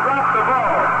Brinkman dropped the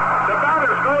ball. The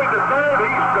batter's going to third.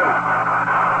 He's safe.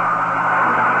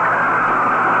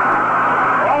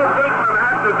 All Brinkman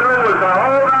had to do was to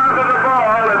hold on to the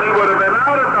ball, and he would have been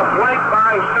out at the plate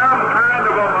by some kind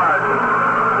of a margin.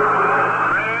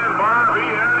 Man, Bob, he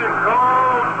had him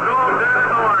cold dead in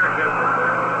the market.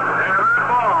 And that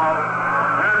ball,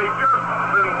 had he just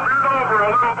been bent over a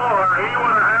little more, he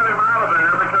would have had him out of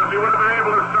there because he would have been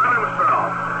able to stun himself.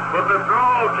 But the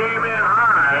throw came in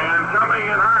high, and coming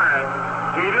in high,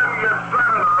 he didn't get set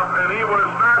enough, and he was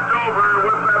knocked over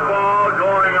with that ball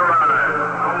going around.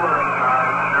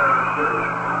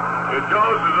 It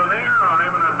goes as an error on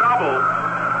him and a double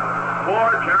for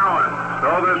Cowan. So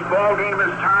this ball game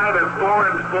is tied at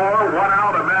 4-4. One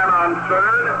out, a man on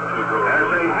third. As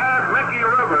they had Mickey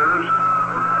Rivers,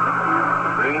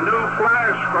 the new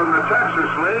flash from the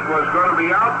Texas League was going to be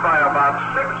out by about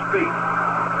 6 feet.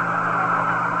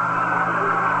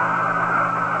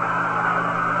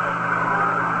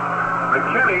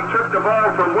 McKinney took the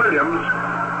ball from Williams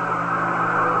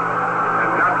and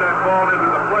got that ball into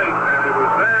the plate, and it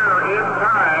was there in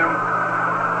time.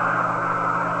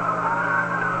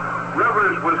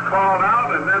 Rivers was called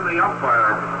out, and then the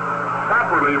umpire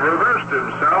properly reversed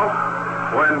himself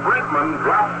when Brinkman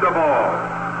dropped the ball.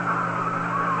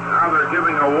 Now they're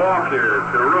giving a walk here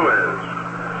to Ruiz.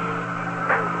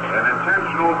 An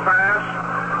intentional pass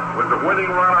with the winning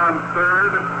run on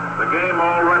third. The game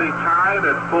already tied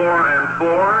at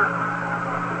 4-4.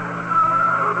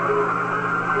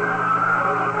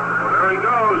 Well, there he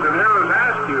goes, and here is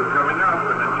Askew coming up,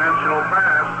 an intentional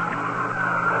pass.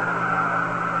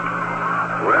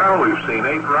 Well, we've seen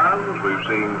 8 runs, we've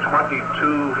seen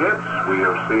 22 hits, we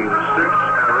have seen 6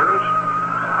 errors,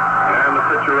 and the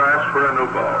pitcher asked for a new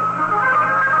ball.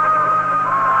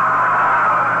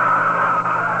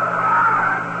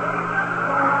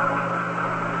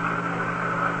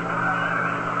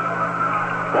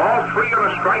 Ball 3 on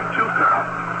a strike 2 count.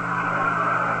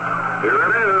 Here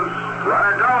it is.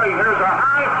 Runner going. Here's a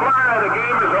high fly. The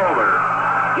game is over.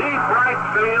 Deep right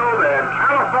field, and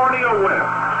California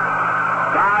wins.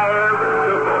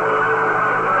 5-4.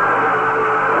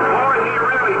 Boy, he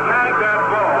really tagged that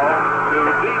ball to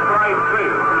deep right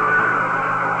field.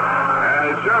 And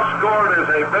it just scored as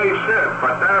a base hit,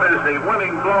 but that is the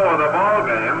winning blow of the ball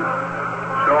game.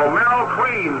 So Mel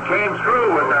Queen came through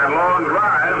with that long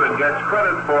drive and gets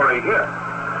credit for a hit.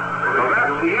 So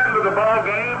that's the end of the ball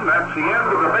game. That's the end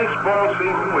of the baseball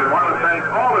season. We want to thank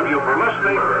all of you for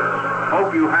listening.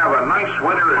 Hope you have a nice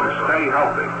winter and stay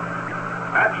healthy.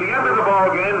 That's the end of the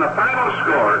ball game. The final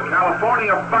score,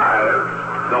 California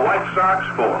 5, the White Sox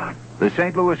 4. The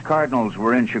St. Louis Cardinals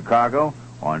were in Chicago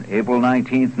on April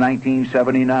 19th,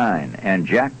 1979, and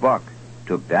Jack Buck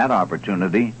took that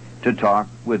opportunity to talk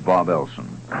with Bob Elson.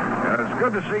 It's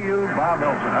good to see you, Bob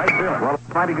Elson. How you feeling? Well, it's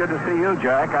mighty good to see you,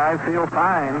 Jack. I feel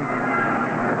fine.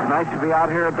 It's nice to be out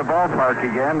here at the ballpark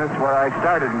again. That's where I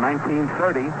started in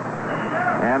 1930.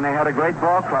 And they had a great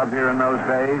ball club here in those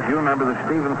days. You remember the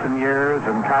Stevenson years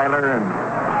and Kyler and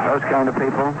those kind of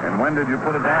people. And when did you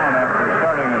put it down after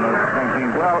starting in those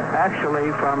 1930s? Well,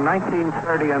 actually, from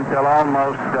 1930 until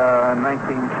almost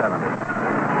 1970.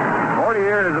 40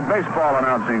 years of baseball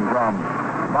announcing from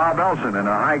Bob Elson, in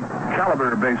a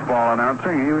high-caliber baseball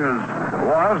announcer. He was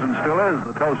and still is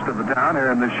the toast of the town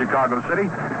here in this Chicago city.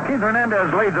 Keith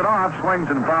Hernandez leads it off,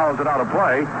 swings and fouls it out of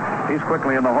play. He's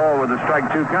quickly in the hole with a strike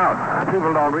 2 count.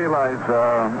 People don't realize,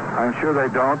 I'm sure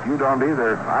they don't, you don't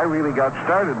either, I really got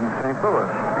started in St. Louis.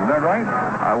 Is that right?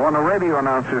 I won a radio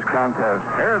announcers contest.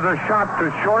 Here's a shot to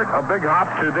short, a big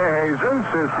hop to De Jesus.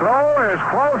 His throw is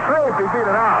close, safe. He beat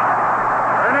it out.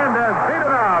 Hernandez beat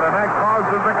it out, and that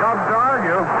causes the Cubs to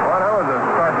argue. Well, that was a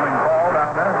startling call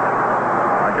down there.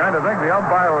 I kind of think the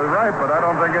umpire was right, but I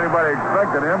don't think anybody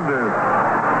expected him to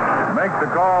make the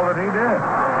call that he did.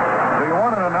 So you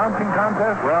won an announcing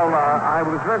contest? Well, I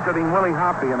was visiting Willie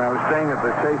Hoppy, and I was staying at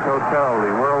the Chase Hotel,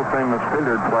 the world-famous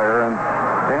billiard player, and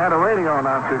they had a radio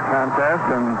announcers contest,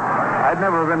 and I'd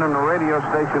never been in a radio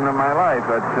station in my life,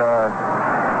 but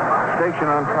station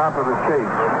on top of the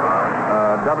Chase.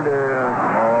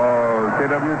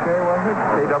 KWK, was it?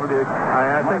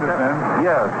 I think that,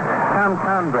 yes. Tom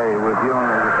Convey was the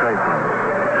owner of the station.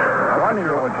 I'm not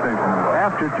sure what station it was.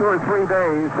 After 2 or 3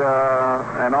 days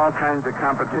and all kinds of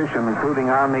competition, including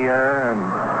on the air and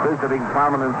visiting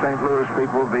prominent St. Louis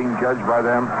people being judged by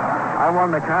them, I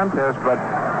won the contest, but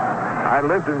I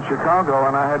lived in Chicago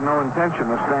and I had no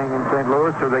intention of staying in St.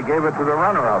 Louis, so they gave it to the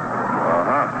runner-up.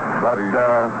 But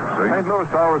St. Louis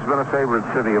has always been a favorite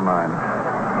city of mine.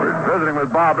 We're visiting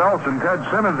with Bob Elson. Ted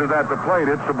Simmons is at the plate.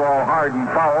 Hits the ball hard and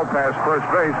foul past first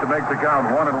base to make the count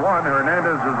 1-1.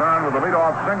 Hernandez is on with a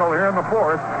leadoff single here in the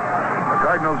 4th. The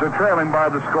Cardinals are trailing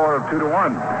by the score of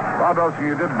 2-1. Bob Elson,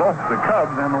 you did both the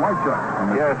Cubs and the White Sox.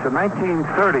 Yes, in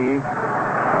 1930,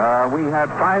 we had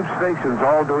 5 stations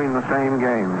all doing the same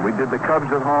game. We did the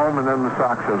Cubs at home and then the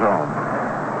Sox at home.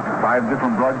 5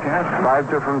 different broadcasters? 5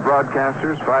 different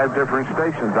broadcasters, 5 different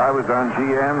stations. I was on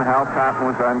GM, Hal Cotton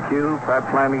was on Q, Pat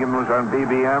Flanagan was on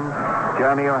BBM,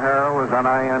 Johnny O'Hara was on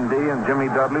IND, and Jimmy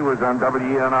Dudley was on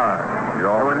WENR.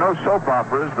 There were no soap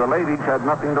operas. The ladies had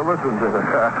nothing to listen to.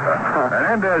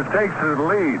 Hernandez takes the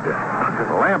lead.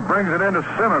 Lamp brings it into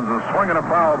Simmons, a swing and a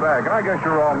foul back. I guess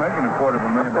you're all making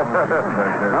 $250,000 back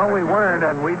there. No, we weren't,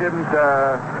 and we didn't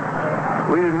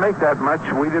make that much.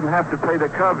 We didn't have to pay the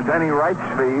Cubs any rights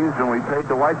fees, and we paid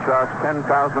the White Sox $10,000.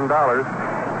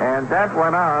 And that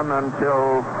went on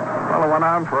until, well, it went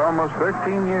on for almost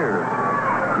 13 years.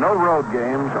 No road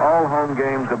games, all home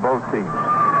games of both teams.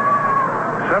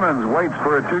 Simmons waits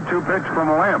for a 2-2 pitch from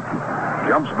Lamp.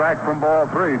 Jumps back from ball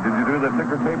 3. Did you do the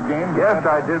ticker tape games? Yes,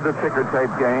 I did the ticker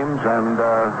tape games, and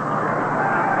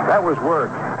that was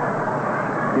work.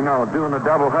 You know, doing a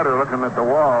doubleheader, looking at the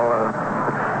wall,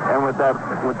 and with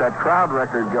that crowd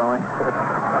record going.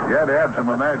 You had to have some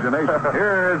imagination.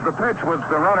 Here is the pitch with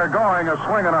the runner going, a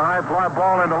swing and a high fly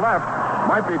ball into left.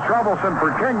 Might be troublesome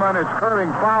for Kingman. It's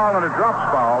curving foul and it drops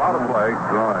foul out of play.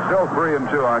 Still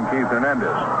 3-2 on Keith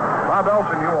Hernandez. Bob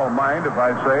Elson, you won't mind if I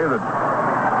say that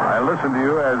I listened to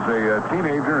you as a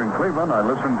teenager in Cleveland. I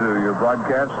listened to your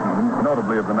broadcasts,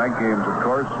 notably of the night games, of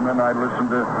course, and then I'd listen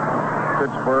to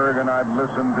Pittsburgh, and I'd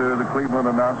listen to the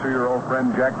Cleveland announcer, your old friend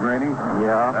Jack Graney.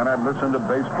 Yeah. And I'd listen to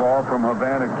baseball from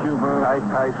Havana, Cuba. Ike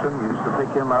Tyson, used to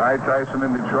pick him up. Ike Tyson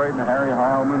in Detroit, and Harry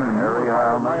Heilman, and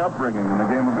my upbringing in the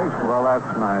game of baseball. Well,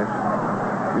 that's nice.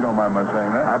 You don't mind my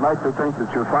saying that? I'd like to think that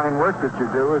your fine work that you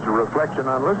do is a reflection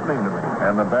on listening to me.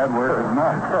 And the bad work is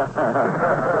not.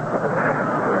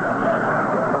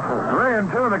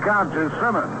 3-2 the count to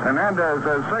Simmons. Hernandez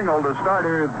has singled to start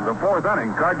the fourth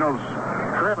inning. Cardinals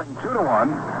trailing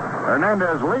 2-1.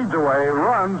 Hernandez leads away,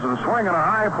 runs, a swing and a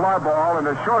high fly ball, and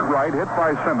a short right hit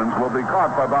by Simmons will be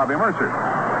caught by Bobby Mercer.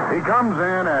 He comes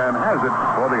in and has it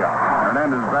for the out.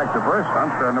 Hernandez back to first.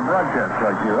 I'm starting to broadcast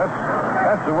like you.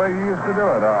 That's the way you used to do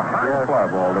it. A high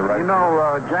fly ball to right. You know,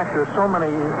 Jack, there's so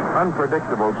many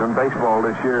unpredictables in baseball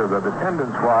this year that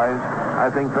attendance-wise,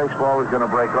 I think baseball is going to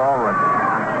break all records.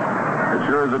 It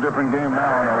sure is a different game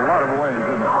now in a lot of ways,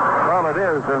 isn't it? Well, it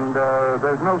is, and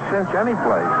there's no cinch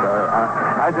anyplace.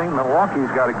 I think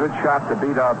Milwaukee's got a good shot to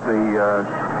beat out the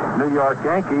New York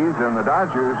Yankees, and the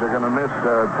Dodgers are going to miss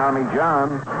Tommy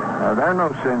John. They're no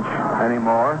cinch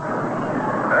anymore.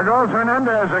 There goes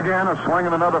Hernandez again, a swing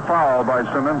and another foul by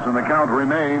Simmons, and the count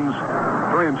remains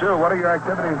 3-2. What are your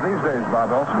activities these days,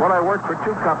 Bob Elson? Well, I work for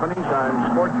two companies.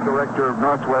 I'm sports director of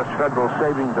Northwest Federal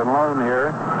Savings and Loan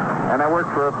here, and I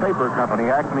work for a paper company,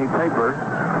 Acme Paper.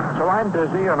 So I'm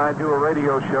busy, and I do a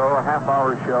radio show, a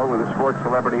half-hour show with a sports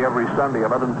celebrity every Sunday,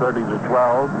 11:30 to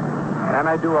 12. And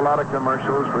I do a lot of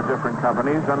commercials for different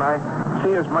companies, and I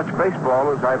see as much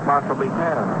baseball as I possibly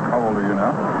can. How old are you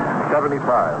now? 75.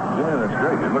 Yeah, that's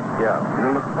great. You look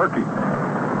perky.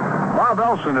 Bob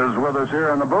Elson is with us here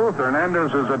in the booth.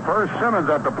 Hernandez is at first. Simmons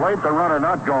at the plate. The runner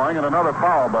not going, and another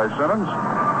foul by Simmons.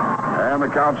 And the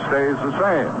count stays the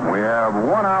same. We have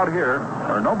one out here,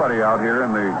 or nobody out here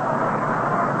in the...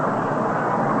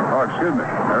 Oh, excuse me.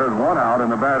 There's one out, and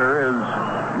the batter is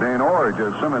Dane Orge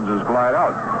as Simmons is glide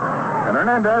out. And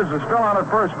Hernandez is still on at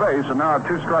first base, and now a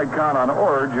two-strike count on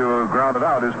Orge, who grounded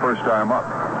out his first time up.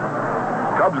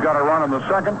 Cubs got a run in the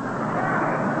second.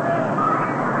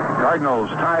 Cardinals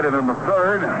tied it in the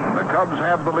third. The Cubs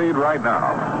have the lead right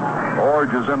now.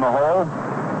 Orge is in the hole.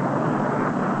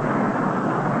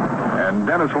 And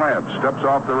Dennis Lance steps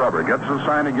off the rubber. Gets the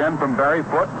sign again from Barry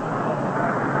Foote.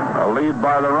 A lead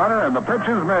by the runner, and the pitch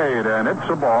is made, and it's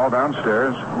a ball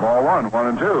downstairs. Ball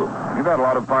 1-2. You've had a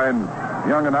lot of fine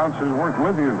young announcers work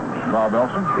with you, Bob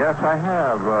Elson. Yes, I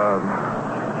have.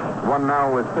 One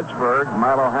now with Pittsburgh,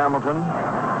 Milo Hamilton.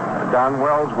 Don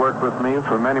Wells worked with me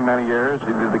for many, many years. He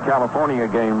did the California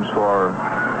games for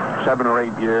 7 or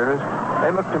 8 years.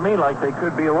 They look to me like they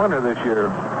could be a winner this year.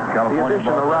 The addition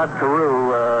of Rod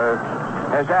Carew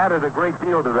has added a great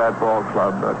deal to that ball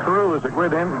club. Carew is a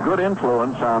good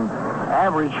influence on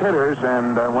average hitters,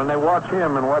 and when they watch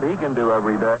him and what he can do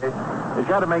every day, he's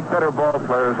got to make better ball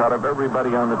players out of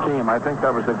everybody on the team. I think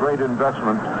that was a great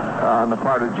investment on the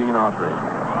part of Gene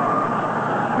Autry.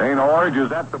 Dane Orge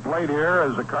is at the plate here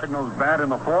as the Cardinals bat in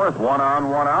the fourth. 1 on,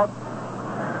 1 out.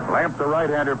 Lamp, the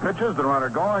right-hander, pitches. The runner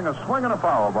going. A swing and a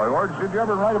foul by Orge. Did you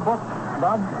ever write a book,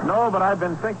 Bob? No, but I've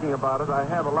been thinking about it. I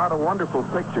have a lot of wonderful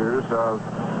pictures of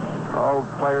all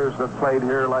players that played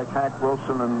here, like Hack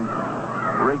Wilson and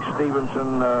Rig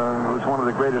Stevenson, who was one of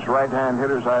the greatest right-hand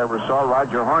hitters I ever saw.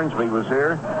 Roger Hornsby was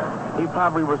here. He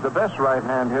probably was the best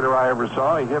right-hand hitter I ever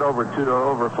saw. He hit over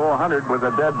 400 with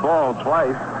a dead ball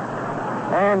twice.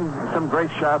 And some great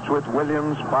shots with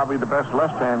Williams, probably the best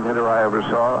left-hand hitter I ever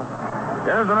saw.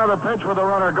 Here's another pitch with the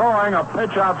runner going. A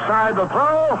pitch outside the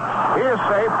throw. He is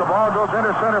safe. The ball goes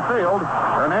into center field.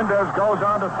 Hernandez goes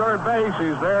on to third base.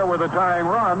 He's there with a tying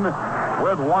run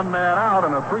with one man out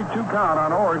and a 3-2 count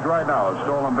on Orge right now. A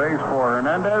stolen base for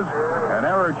Hernandez. An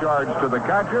error charge to the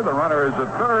catcher. The runner is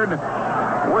at third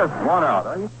with one out.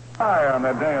 Are you high on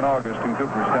that day in August in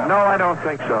Cooperstown? No, I don't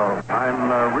think so.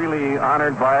 I'm really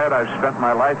honored by it. I've spent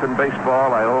my life in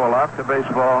baseball. I owe a lot to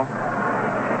baseball.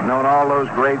 Known all those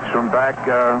greats from back,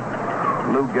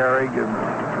 Lou Gehrig, and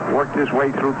worked his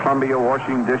way through Columbia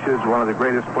washing dishes, one of the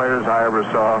greatest players I ever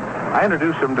saw. I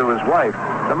introduced him to his wife.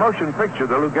 The motion picture,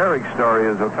 the Lou Gehrig story,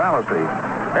 is a fallacy.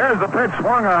 Here's the pitch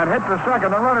swung on, hit the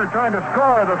second. The runner trying to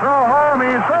score. The throw home.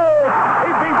 He's safe.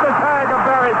 He beats the tag of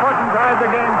Barry Foote and ties the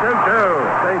game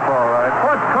 2-2. Safe, all right.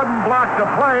 Foote couldn't block the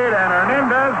plate, and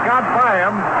Hernandez got by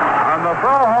him on the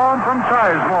throw home from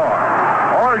Sizemore.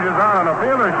 Orge is on a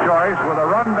fielder's choice with a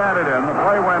run batted in. The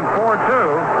play went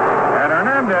 4-2, and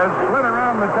Hernandez slid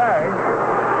around the tag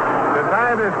to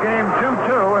tie this game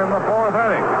 2-2 in the fourth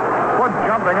inning. foot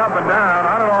jumping up and down.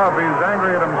 I don't know if he's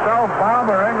angry at himself, Bob,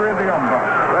 or angry at the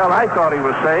umpire. Well, I thought he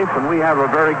was safe, and we have a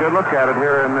very good look at it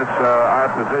here in this our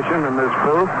position in this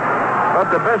booth. But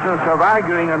the business of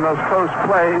arguing in those close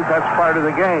plays, that's part of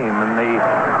the game. And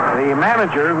the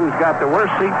manager, who's got the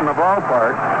worst seat in the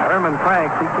ballpark, Herman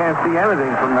Franks, he can't see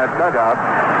anything from that dugout.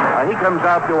 He comes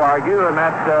out to argue, and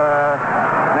that's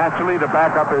naturally to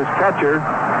back up his catcher.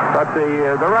 But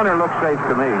the runner looks safe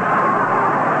to me.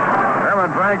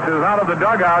 Herman Franks is out of the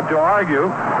dugout to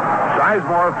argue.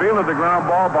 Sizemore fielded the ground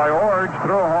ball by Orge,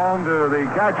 threw home to the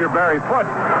catcher, Barry Foote.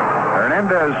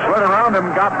 Hernandez slid around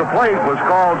him, got the plate, was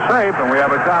called safe, and we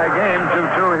have a tie game,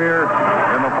 2-2 here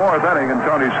in the fourth inning, and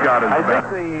Tony Scott is I back.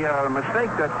 think the mistake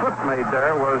that Foote made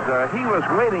there was he was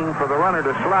waiting for the runner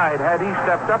to slide. Had he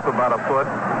stepped up about a foot,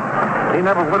 he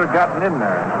never would have gotten in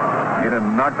there. He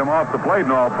didn't knock them off the plate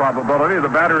in all probability. The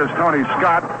batter is Tony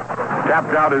Scott.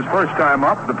 Tapped out his first time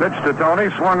up. The pitch to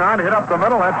Tony, swung on, hit up the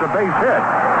middle. That's a base hit.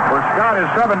 For Scott, his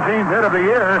 17th hit of the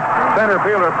year. Center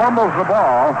fielder fumbles the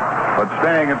ball, but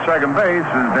staying at second base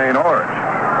is Dane Orge.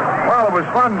 Well, it was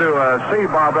fun to see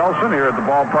Bob Elson here at the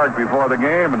ballpark before the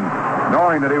game, and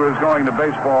knowing that he was going to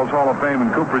Baseball's Hall of Fame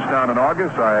in Cooperstown in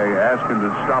August, I asked him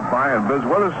to stop by and visit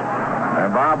with us.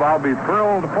 And, Bob, I'll be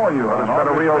thrilled for you. It's been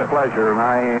a real pleasure, and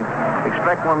I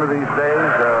expect one of these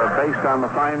days, based on the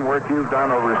fine work you've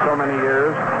done over so many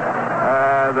years,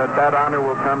 that honor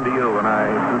will come to you, and I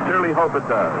sincerely hope it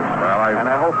does. Well, and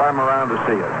I hope I'm around to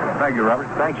see it. Thank you, Robert.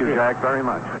 Thank you, Jack, very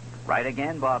much. Right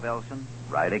again, Bob Elson.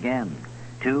 Right again.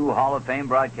 Two Hall of Fame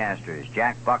broadcasters,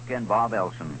 Jack Buck and Bob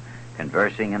Elson,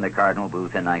 conversing in the Cardinal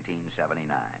booth in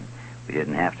 1979. We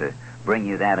didn't have to bring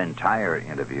you that entire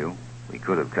interview. We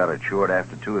could have cut it short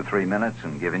after 2 or 3 minutes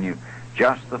and given you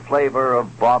just the flavor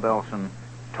of Bob Elson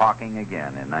talking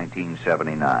again in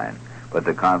 1979. But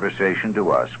the conversation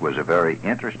to us was a very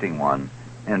interesting one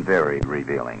and very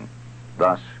revealing.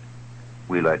 Thus,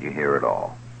 we let you hear it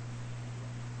all.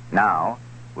 Now,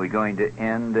 we're going to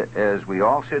end as we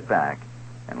all sit back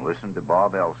and listen to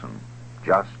Bob Elson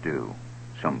just do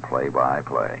some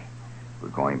play-by-play. We're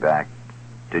going back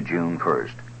to June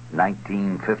 1st,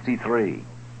 1953.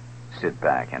 Sit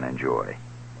back and enjoy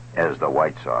as the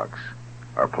White Sox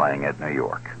are playing at New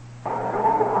York. The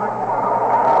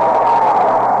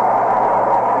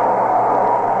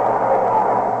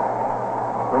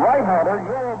right-hander,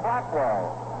 Earl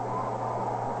Blackwell.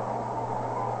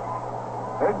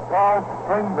 Big, tall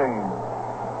string bean.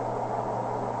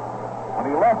 When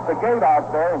he left the gate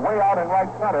out there, way out in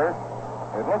right center,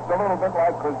 it looked a little bit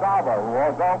like Kazaba, who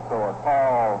was also a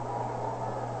tall,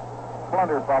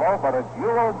 slender fellow, but it's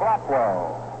Earl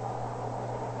Blackwell,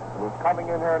 who is coming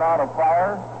in here now to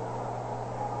fire.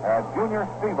 As Junior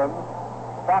Stevens,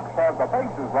 Sox have the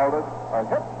bases loaded. A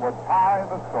hit would tie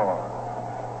the score.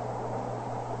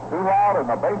 2 out and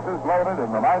the bases loaded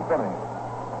in the 9th inning.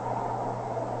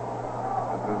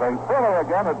 This is a thriller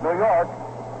again at New York,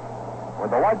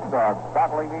 with the White Sox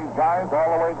battling these guys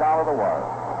all the way down to the wire.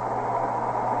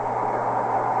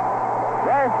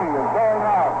 Yankee is going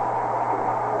out.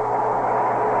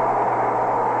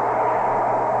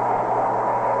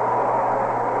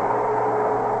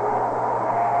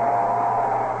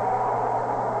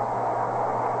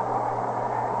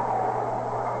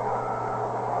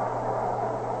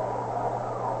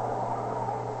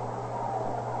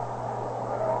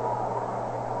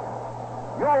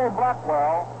 Earl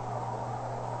Blackwell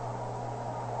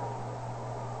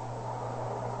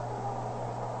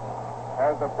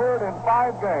has appeared in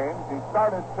 5 games. He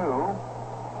started 2.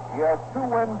 He has 2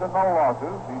 wins and no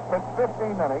losses. He's pitched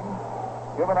 15 innings,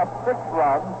 given up 6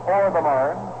 runs, 4 of them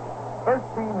earned,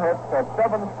 13 hits, has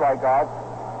 7 strikeouts,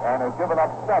 and has given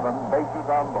up 7 bases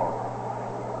on balls.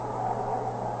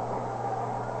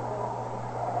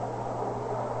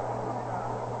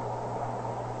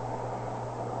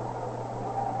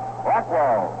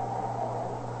 Blackwell,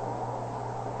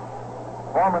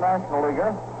 former National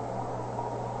Leaguer,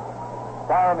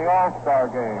 star in the All-Star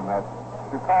game at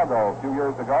Chicago a few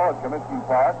years ago at Comiskey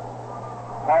Park.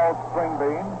 Tall string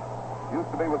bean,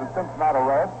 used to be with the Cincinnati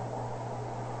Reds.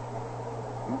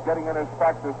 He's getting in his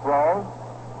practice throws.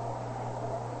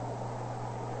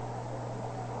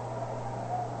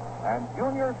 And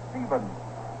Junior Stevens.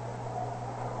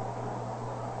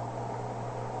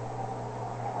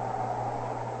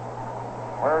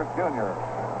 Where's Junior?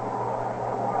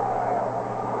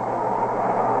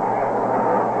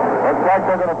 Looks like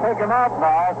they're going to take him out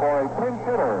now for a pinch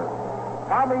hitter.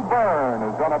 Tommy Byrne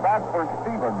is going to bat for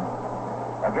Stevens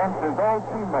against his old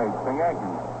teammates, the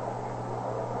Yankees.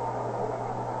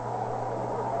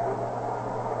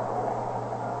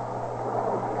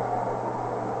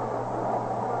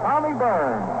 Tommy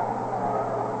Byrne.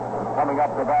 Coming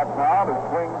up to bat now to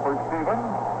swing for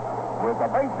Stevens with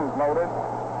the bases loaded,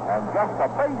 and just a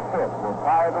base hit will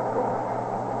tie the score.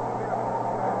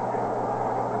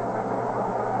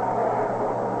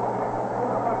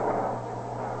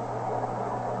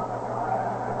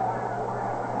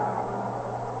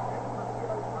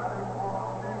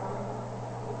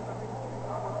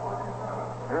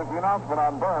 Here's the announcement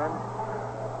on Burns.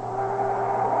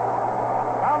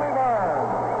 Tommy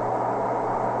Burns,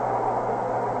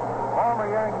 former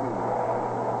Yankee,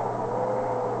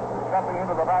 stepping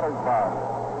into the batter's box.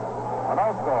 And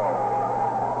also,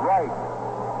 Wright,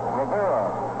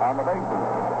 Rivera on the bases.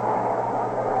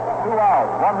 2 out,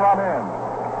 1 run in.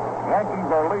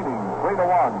 Yankees are leading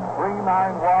 3-1,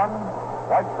 3-9-1.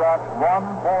 White Sox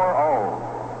 1-4-0.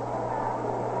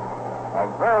 A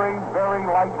very, very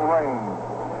light rain.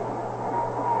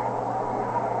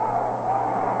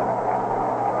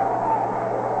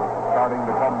 Starting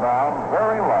to come down,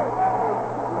 very light.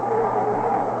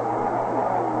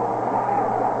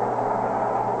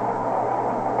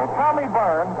 Well, Tommy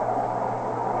Burns,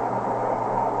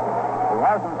 who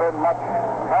hasn't been much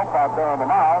help out there on the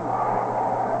mound,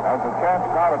 has a chance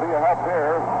now to be a help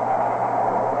here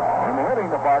in the hitting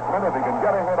department if he can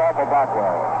get a hit off of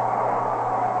Blackwell.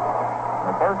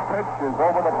 The first pitch is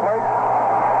over the plate.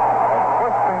 A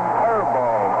twisting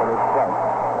curveball for his strike.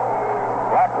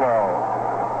 Blackwell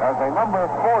has a number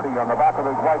 40 on the back of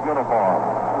his white uniform.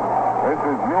 This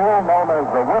is Ewell, known as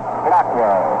the Whip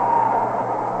Blackwell.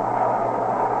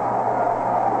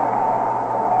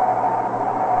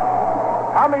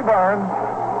 Tommy Burns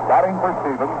batting for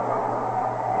Stevens.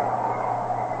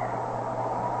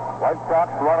 White Sox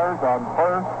runners on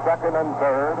first, second, and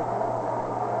third.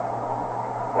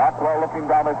 Blackwell looking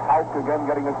down his house again,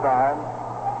 getting a sign.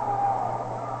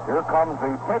 Here comes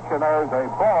the pitch, and there's a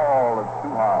ball that's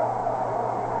too high.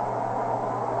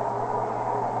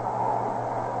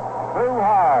 Too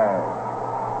high.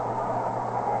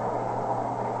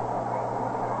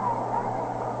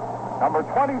 Number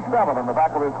 27 on the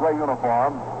back of his gray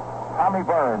uniform, Tommy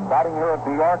Burns, batting here at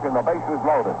New York, and the bases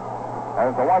loaded.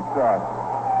 As the White Sox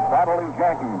battle these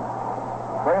Yankees,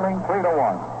 trailing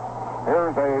 3-1.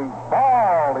 Here's a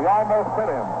ball. He almost hit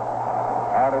him.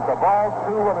 And it's a ball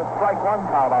 2 and a strike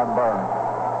 1 count on Burns.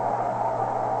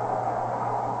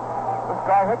 This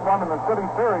guy hit one in the City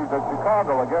Series at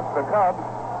Chicago against the Cubs.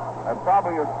 That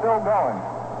probably is still going.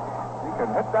 He can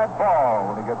hit that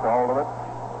ball when he gets a hold of it.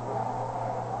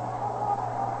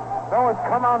 So it's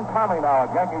come on Tommy now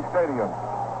at Yankee Stadium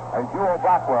as Ewell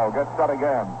Blackwell gets set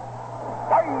again.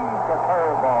 Fights a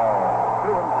curveball.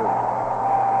 2-2.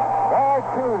 Ball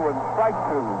 2 and strike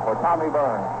 2 for Tommy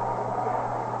Burns.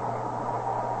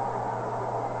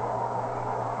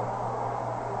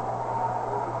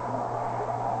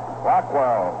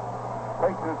 Blackwell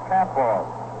takes his cap off,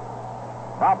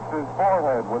 mops his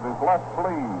forehead with his left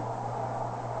sleeve.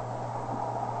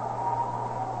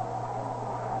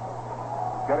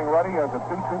 Getting ready as a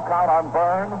 2-2 count on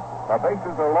Burns. The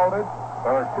bases are loaded.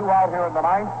 There are 2 out here in the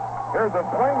ninth. Here's a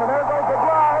swing, and there goes the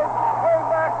drive. Way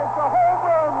back, it's a home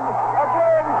run. A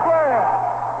grand slam.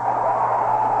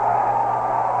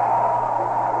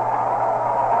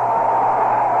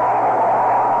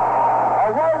 A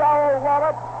White Owl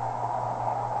wallop.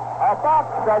 A box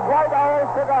of White Owl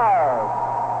cigars.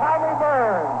 Tommy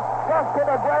Burns just hit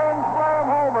a grand slam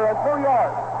homer at New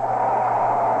York.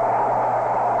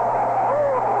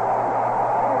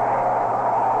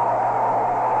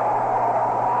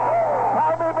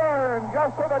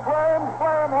 Just hit a grand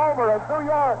slam homer at New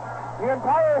York. The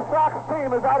entire Sox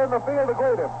team is out in the field to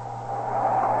greet him.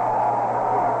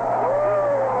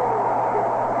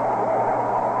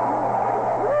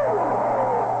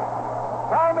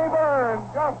 Tommy Burns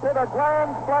just hit a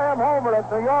grand slam homer at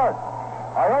New York.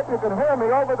 I hope you can hear me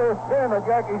over this din at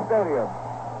Yankee Stadium.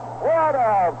 What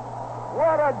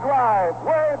a drive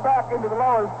way back into the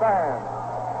lower stand.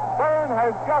 Burns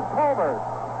has just homered,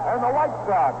 and the White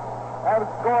Sox have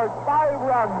scored 5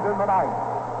 runs in the ninth.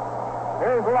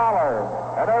 Here's Lawler,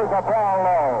 and there's a ball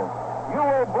low.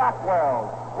 Ewell Blackwell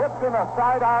whipped in a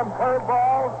sidearm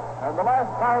curveball, and the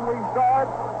last time we saw it,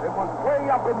 it was way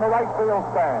up in the right field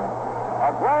stand.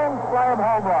 A grand slam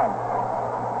home run.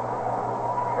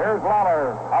 Here's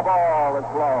Lawler, a ball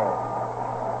that's low.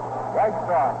 White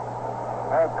Sox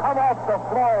have come off the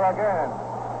floor again.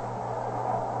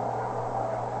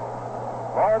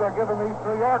 Boy, they're giving these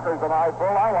New Yorkers an eyeful,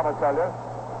 I want to tell you.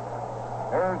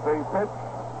 Here's the pitch,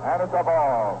 and it's a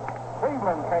ball.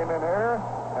 Cleveland came in here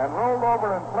and rolled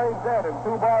over and played dead in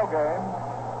 2 ball games,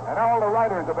 and all the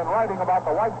writers have been writing about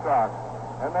the White Sox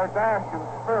and their dash and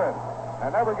spirit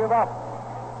and never give up.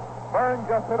 Burns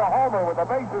just hit a homer with the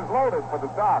bases loaded for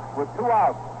the Sox with 2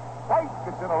 outs. White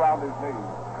gets in around his knees.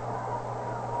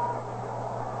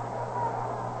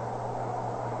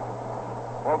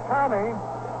 Well, Tommy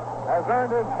has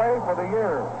earned his pay for the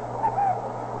year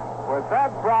with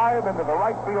that drive into the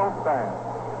right field stand.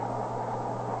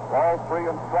 Ball 3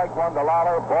 and strike 1 to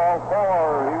Lawler. Ball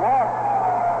 4. He walks.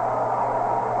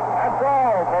 That's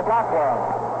all for Blackwell.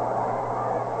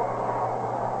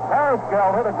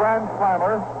 Carrasquel hit a grand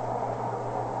slammer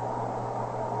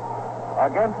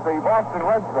against the Boston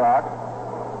Red Sox,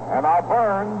 and now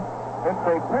Burns hits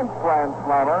a pinch grand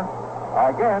slammer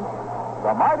against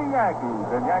the mighty Yankees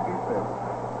in Yankee Stadium.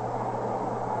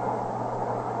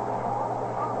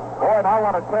 Boy, and I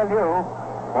want to tell you,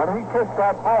 when he kissed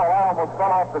that ball, I almost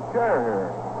fell off the chair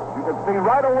here. You could see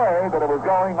right away that it was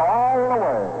going all the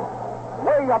way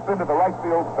up into the right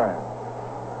field stand.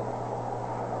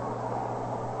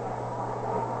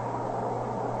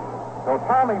 So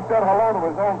Tommy said hello to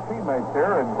his old teammates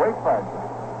here in great fashion.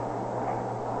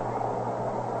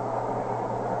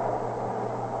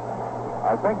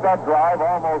 I think that drive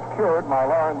almost cured my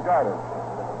laryngitis.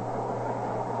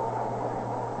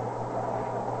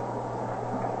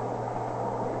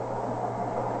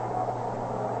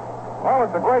 Well,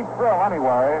 it's a great thrill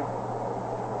anyway,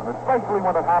 and especially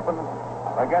when it happens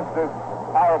against this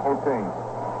powerful team.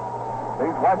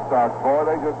 These White Sox, boy,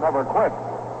 they just never quit.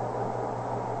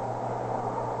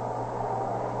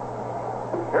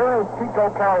 Here is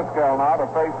Chico Carrasquel now to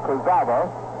face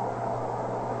Cazava.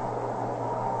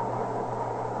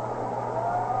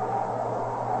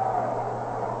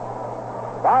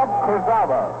 Bob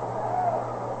Cazava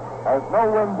has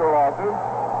no wins or losses.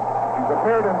 He's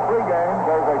appeared in 3 games.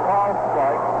 There's a called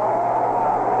strike.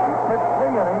 He's pitched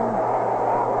 3 innings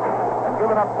and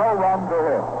given up no runs or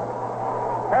hits.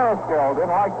 Carrasquel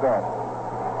didn't like that.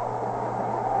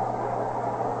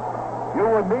 You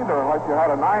wouldn't either unless you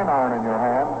had a 9-iron in your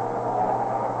hand.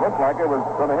 Looked like it was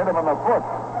going to hit him in the foot.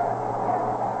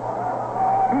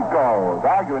 Chico is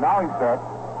arguing. Now he's set.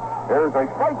 Here's a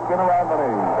strike in around the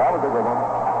knees. That was a good one.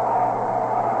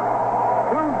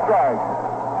 2 strikes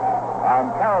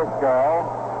on Carrasquel.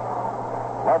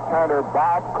 Left-hander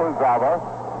Bob Cazava.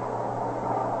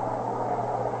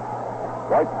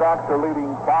 White Sox are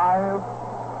leading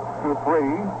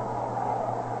 5-3.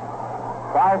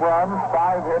 5 runs,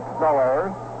 5 hits, no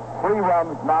errors. 3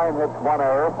 runs, 9 hits, 1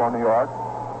 error for New York.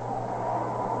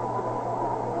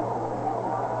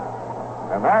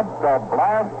 And that's a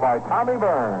blast by Tommy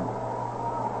Burns.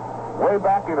 Way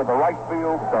back into the right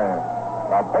field stand.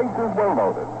 The bases were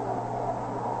loaded.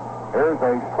 Here's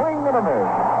a swing and a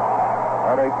miss.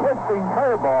 And a twisting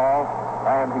curveball,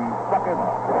 and he stuck him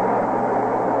up.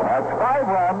 That's 5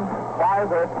 runs,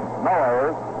 5 hits, no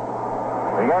errors.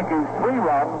 The Yankees 3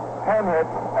 runs, 10 hits,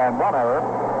 and 1 error.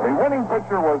 The winning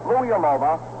pitcher was Louis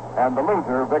Aloma, and the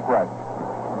loser, Vic Resch.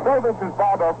 So this is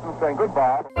Bob Elson saying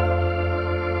goodbye.